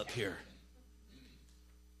slip up here.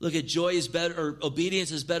 Look at joy is better, or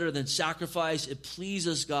obedience is better than sacrifice. It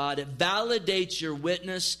pleases God. It validates your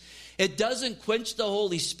witness. It doesn't quench the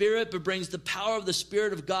Holy Spirit, but brings the power of the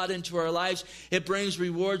Spirit of God into our lives. It brings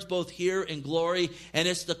rewards both here and glory, and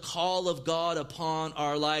it's the call of God upon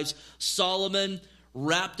our lives. Solomon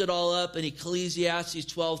wrapped it all up in Ecclesiastes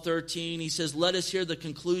 12:13. He says, let us hear the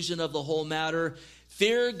conclusion of the whole matter.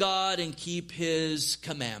 Fear God and keep his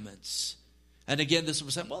commandments. And again, this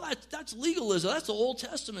was saying, well, that's legalism. That's the Old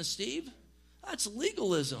Testament, Steve. That's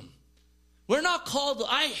legalism. We're not called,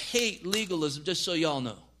 I hate legalism, just so y'all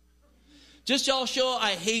know. Just y'all show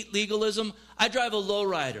I hate legalism. I drive a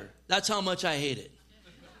lowrider. That's how much I hate it.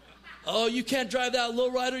 Oh, you can't drive that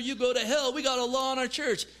lowrider, you go to hell. We got a law in our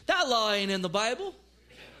church. That law ain't in the Bible.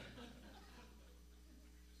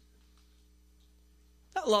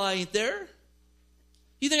 That law ain't there.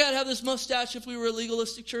 You think I'd have this mustache if we were a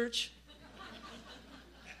legalistic church?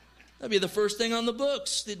 That'd be the first thing on the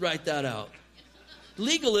books. They'd write that out.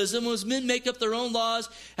 Legalism was men make up their own laws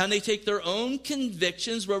and they take their own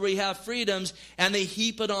convictions where we have freedoms and they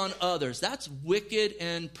heap it on others. That's wicked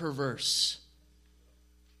and perverse.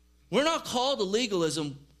 We're not called to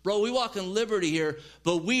legalism. Bro, we walk in liberty here,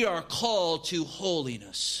 but we are called to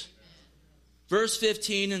holiness. Verse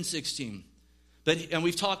 15 and 16. And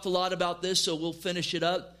we've talked a lot about this, so we'll finish it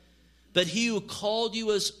up. But as he who called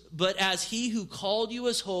you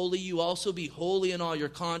as holy, you also be holy in all your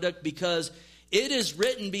conduct, because it is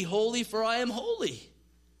written, be holy, for I am holy.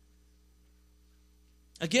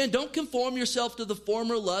 Again, don't conform yourself to the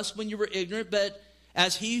former lust when you were ignorant, but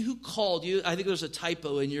as he who called you, I think there's a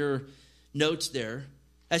typo in your notes there.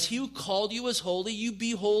 As he who called you is holy, you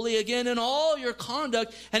be holy again in all your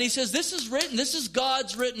conduct. And he says, this is written. This is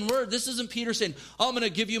God's written word. This isn't Peter saying, oh, I'm going to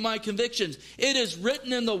give you my convictions. It is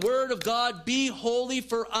written in the word of God, be holy,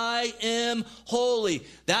 for I am holy.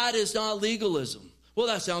 That is not legalism. Well,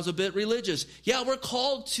 that sounds a bit religious. Yeah, we're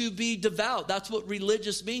called to be devout. That's what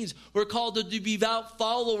religious means. We're called to be devout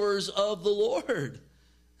followers of the Lord.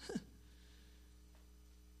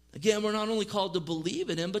 Again, we're not only called to believe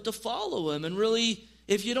in him, but to follow him. And really,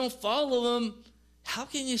 if you don't follow him, how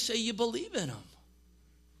can you say you believe in him?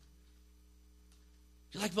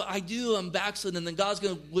 You're like, but I do, I'm backsliding, and then God's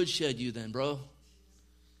going to woodshed you then, bro.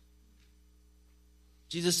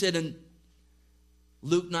 Jesus said in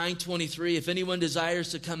Luke 9:23, if anyone desires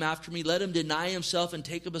to come after me, let him deny himself and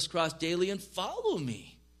take up his cross daily and follow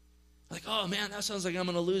me. Like, oh man, that sounds like I'm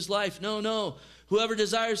going to lose life. No. Whoever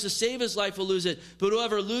desires to save his life will lose it. But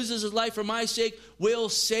whoever loses his life for my sake will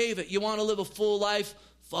save it. You want to live a full life?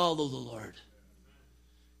 Follow the Lord.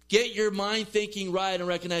 Get your mind thinking right and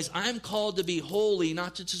recognize I'm called to be holy,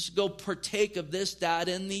 not to just go partake of this, that,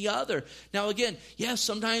 and the other. Now again, yes,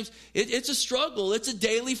 sometimes it's a struggle. It's a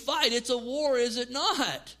daily fight. It's a war, is it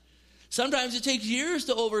not? Sometimes it takes years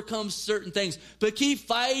to overcome certain things, but keep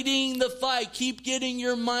fighting the fight. Keep getting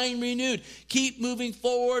your mind renewed. Keep moving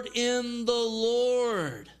forward in the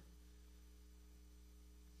Lord.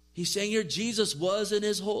 He's saying here Jesus was and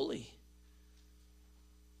is holy.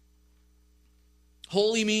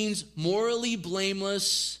 Holy means morally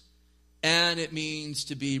blameless, and it means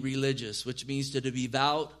to be religious, which means to be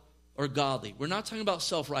devout or godly. We're not talking about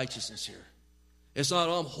self-righteousness here. It's not,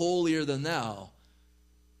 I'm holier than thou.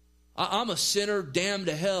 I'm a sinner damned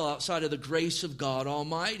to hell outside of the grace of God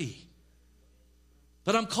Almighty.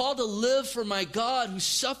 But I'm called to live for my God who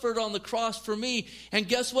suffered on the cross for me. And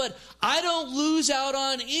guess what? I don't lose out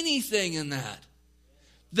on anything in that.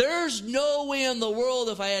 There's no way in the world,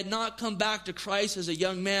 if I had not come back to Christ as a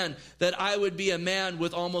young man, that I would be a man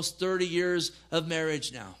with almost 30 years of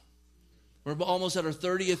marriage now. We're almost at our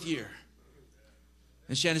 30th year.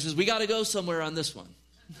 And Shannon says, we got to go somewhere on this one.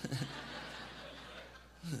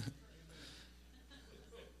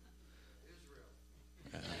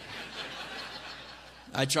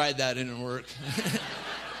 I tried that, it didn't work.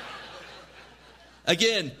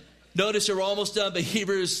 Again, notice we're almost done, but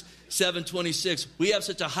Hebrews 7:26. We have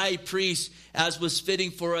such a high priest as was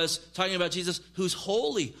fitting for us, talking about Jesus, who's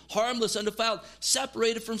holy, harmless, undefiled,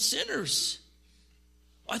 separated from sinners.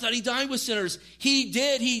 I thought he dined with sinners. He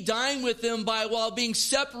did. He dined with them while being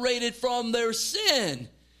separated from their sin.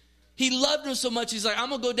 He loved them so much, he's like, I'm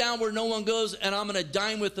going to go down where no one goes, and I'm going to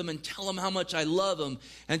dine with them and tell them how much I love them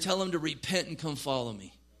and tell them to repent and come follow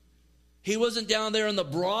me. He wasn't down there in the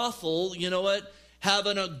brothel, you know what,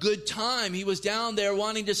 having a good time. He was down there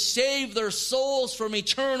wanting to save their souls from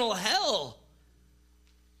eternal hell.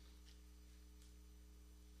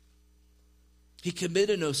 He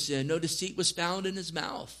committed no sin. No deceit was found in his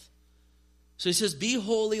mouth. So he says, be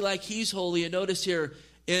holy like he's holy. And notice here,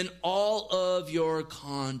 in all of your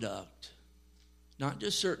conduct. Not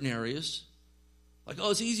just certain areas. Like,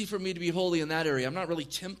 oh, it's easy for me to be holy in that area. I'm not really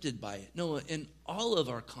tempted by it. No, in all of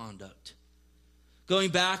our conduct.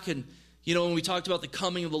 Going back and, you know, when we talked about the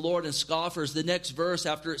coming of the Lord and scoffers, the next verse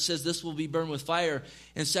after it says this will be burned with fire,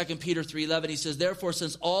 in 2 Peter 3:11, he says, therefore,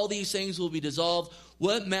 since all these things will be dissolved,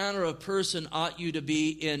 what manner of person ought you to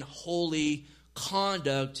be in holy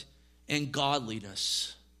conduct and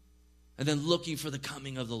godliness? And then looking for the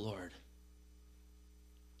coming of the Lord.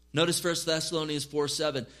 Notice 1 Thessalonians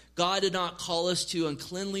 4:7. God did not call us to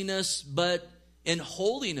uncleanliness, but in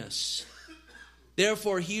holiness.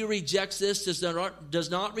 Therefore, he who rejects this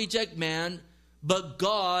does not reject man, but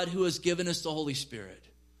God who has given us the Holy Spirit.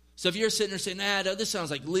 So if you're sitting there saying, this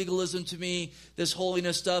sounds like legalism to me, this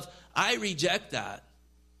holiness stuff, I reject that.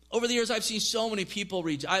 Over the years, I've seen so many people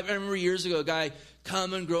reject. I remember years ago, a guy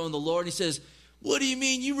come and grow in the Lord, and he says, what do you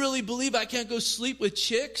mean? You really believe I can't go sleep with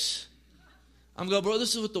chicks? I'm going, bro,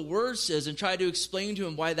 this is what the word says, and try to explain to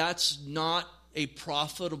him why that's not a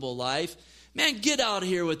profitable life. Man, get out of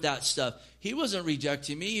here with that stuff. He wasn't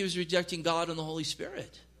rejecting me. He was rejecting God and the Holy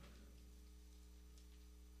Spirit.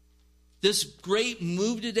 This great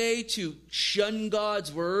move today to shun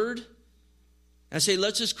God's word and say,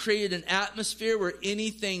 let's just create an atmosphere where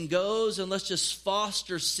anything goes, and let's just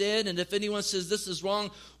foster sin. And if anyone says this is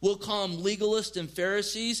wrong, we'll call them legalists and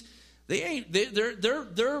Pharisees. They're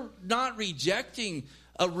not rejecting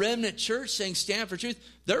a remnant church saying stand for truth.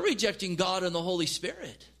 They're rejecting God and the Holy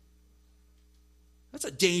Spirit. That's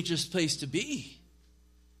a dangerous place to be.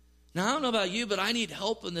 Now, I don't know about you, but I need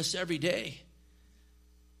help in this every day.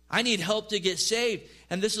 I need help to get saved.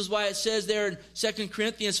 And this is why it says there in 2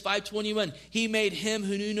 Corinthians 5:21, he made him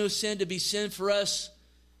who knew no sin to be sin for us,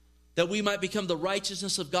 that we might become the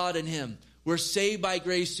righteousness of God in him. We're saved by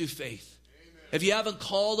grace through faith. Amen. If you haven't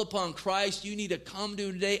called upon Christ, you need to come to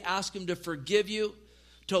him today, ask him to forgive you,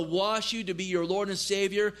 to wash you, to be your Lord and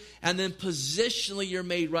Savior, and then positionally you're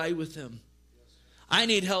made right with him. I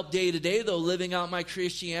need help day to day, though, living out my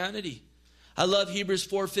Christianity. I love Hebrews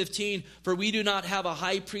 4:15, for we do not have a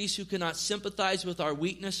high priest who cannot sympathize with our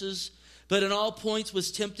weaknesses, but in all points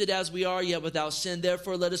was tempted as we are, yet without sin.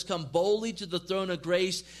 Therefore, let us come boldly to the throne of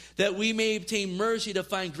grace, that we may obtain mercy to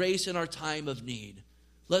find grace in our time of need.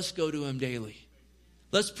 Let's go to him daily.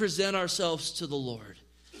 Let's present ourselves to the Lord.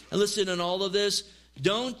 And listen, in all of this,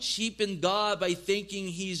 don't cheapen God by thinking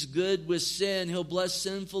he's good with sin. He'll bless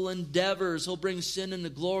sinful endeavors. He'll bring sin into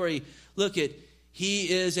glory. Look at, he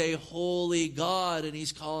is a holy God, and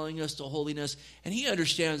he's calling us to holiness. And he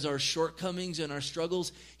understands our shortcomings and our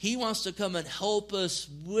struggles. He wants to come and help us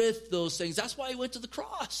with those things. That's why he went to the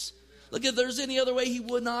cross. Look, if there's any other way, he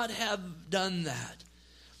would not have done that.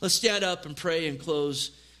 Let's stand up and pray and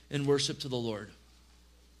close in worship to the Lord.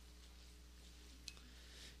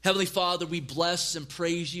 Heavenly Father, we bless and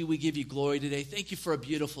praise you. We give you glory today. Thank you for a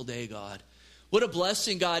beautiful day, God. What a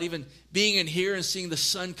blessing, God, even being in here and seeing the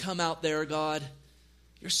sun come out there, God.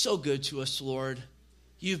 You're so good to us, Lord.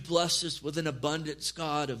 You've blessed us with an abundance,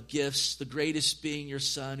 God, of gifts, the greatest being your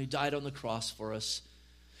Son who died on the cross for us.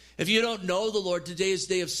 If you don't know the Lord, today is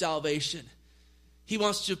the day of salvation. He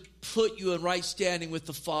wants to put you in right standing with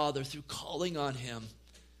the Father through calling on him.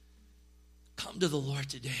 Come to the Lord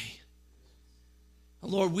today.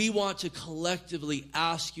 Lord, we want to collectively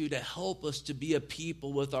ask you to help us to be a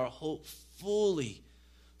people with our hope fully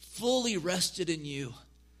rested in you.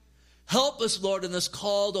 Help us, Lord, in this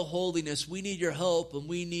call to holiness. We need your help and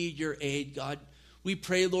we need your aid, God. We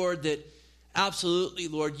pray, Lord, that absolutely,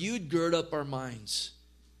 Lord, you'd gird up our minds.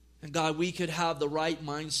 And God, we could have the right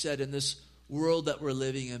mindset in this world that we're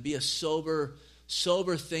living in. Be a sober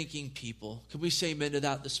thinking people. Can we say amen to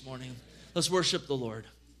that this morning? Let's worship the Lord.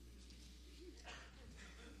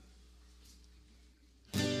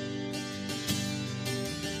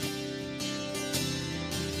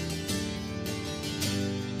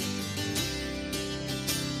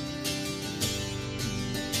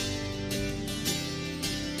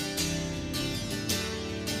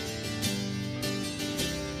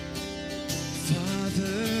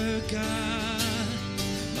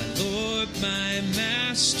 My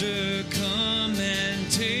master, come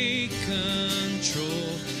and take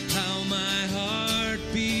control. How my heart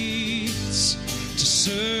beats to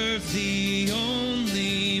serve thee.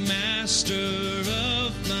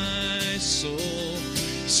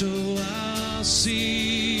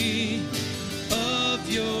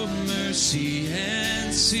 mercy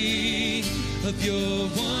and see of your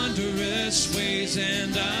wondrous ways,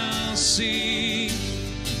 and I'll sing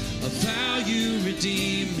of how you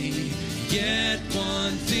redeem me. Yet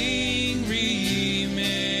one thing remains.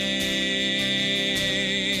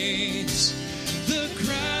 The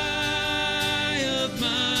cry of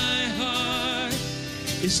my heart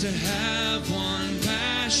is to have one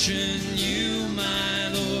passion, you, my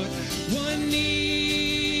Lord, one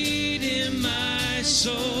need in my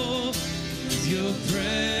soul, of your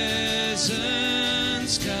presence,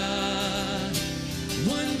 God,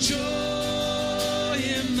 one joy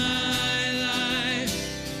in my life,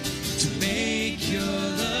 to make your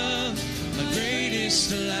love my greatest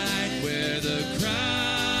delight, where the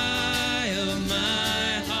cry of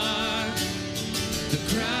my heart, the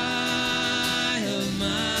cry of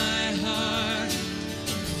my heart,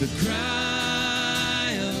 the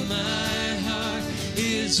cry of my heart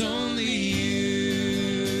is only you.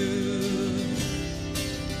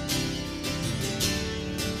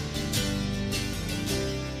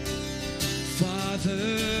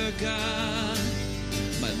 Father God,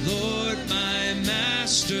 my Lord, my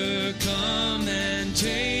Master, come and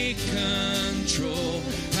take control.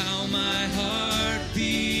 How my heart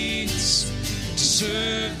beats to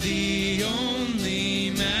serve the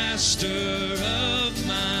only Master of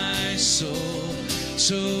my soul.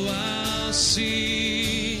 So I'll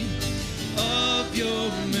sing of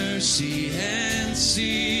your mercy and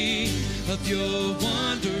see of your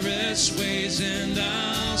wondrous ways, and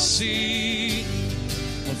I'll sing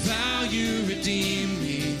of how you redeem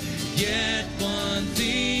me. Yet one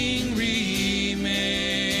thing remains.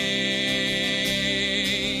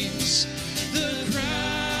 The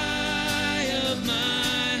cry of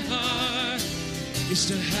my heart is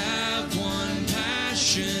to have one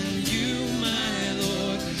passion, you, my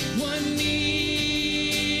Lord, one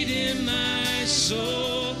need in my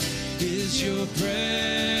soul is your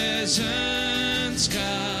presence,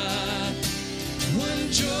 God, one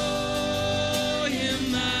joy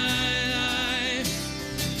in my life,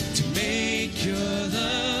 to make your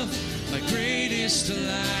love my greatest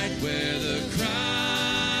delight, where the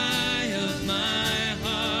cry of my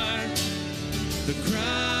heart, the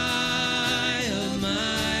cry of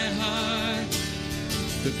my heart,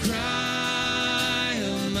 the cry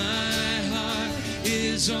of my heart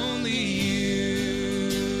is only you.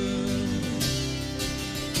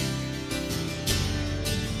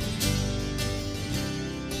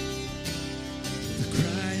 The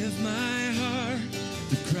cry of my heart,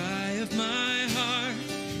 the cry of my heart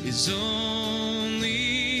is only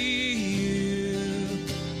you.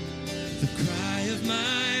 The cry of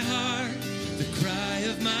my heart, the cry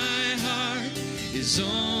of my heart is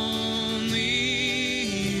only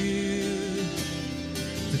you.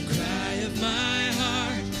 The cry of my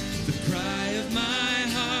heart, the cry of my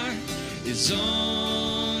heart is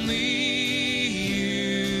only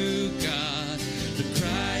you, God. The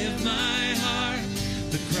cry of my heart,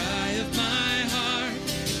 the cry of my heart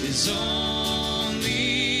is only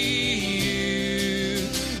you.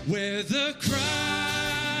 Where the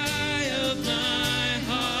cry of my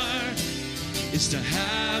heart is to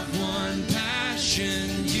have one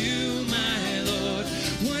passion, you, my Lord,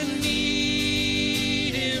 one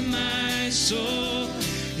need in my soul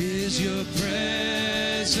is your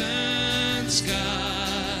presence,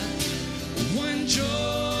 God, one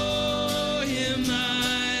joy in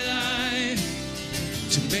my life,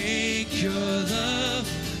 to make your love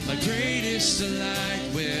my greatest delight,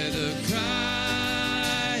 where the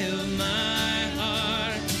cry of my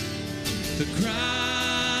heart, the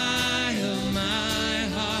cry of my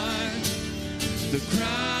heart, the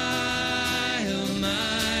cry of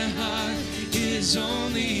my heart is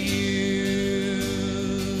only you.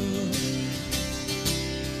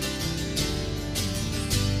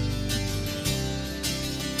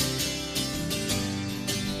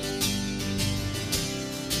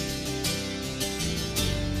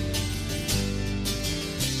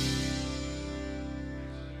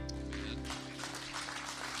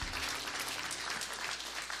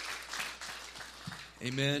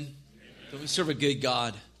 Amen. Don't we serve a good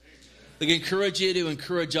God? I encourage you to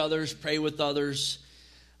encourage others, pray with others.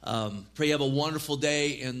 Pray you have a wonderful day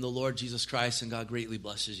in the Lord Jesus Christ, and God greatly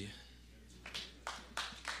blesses you.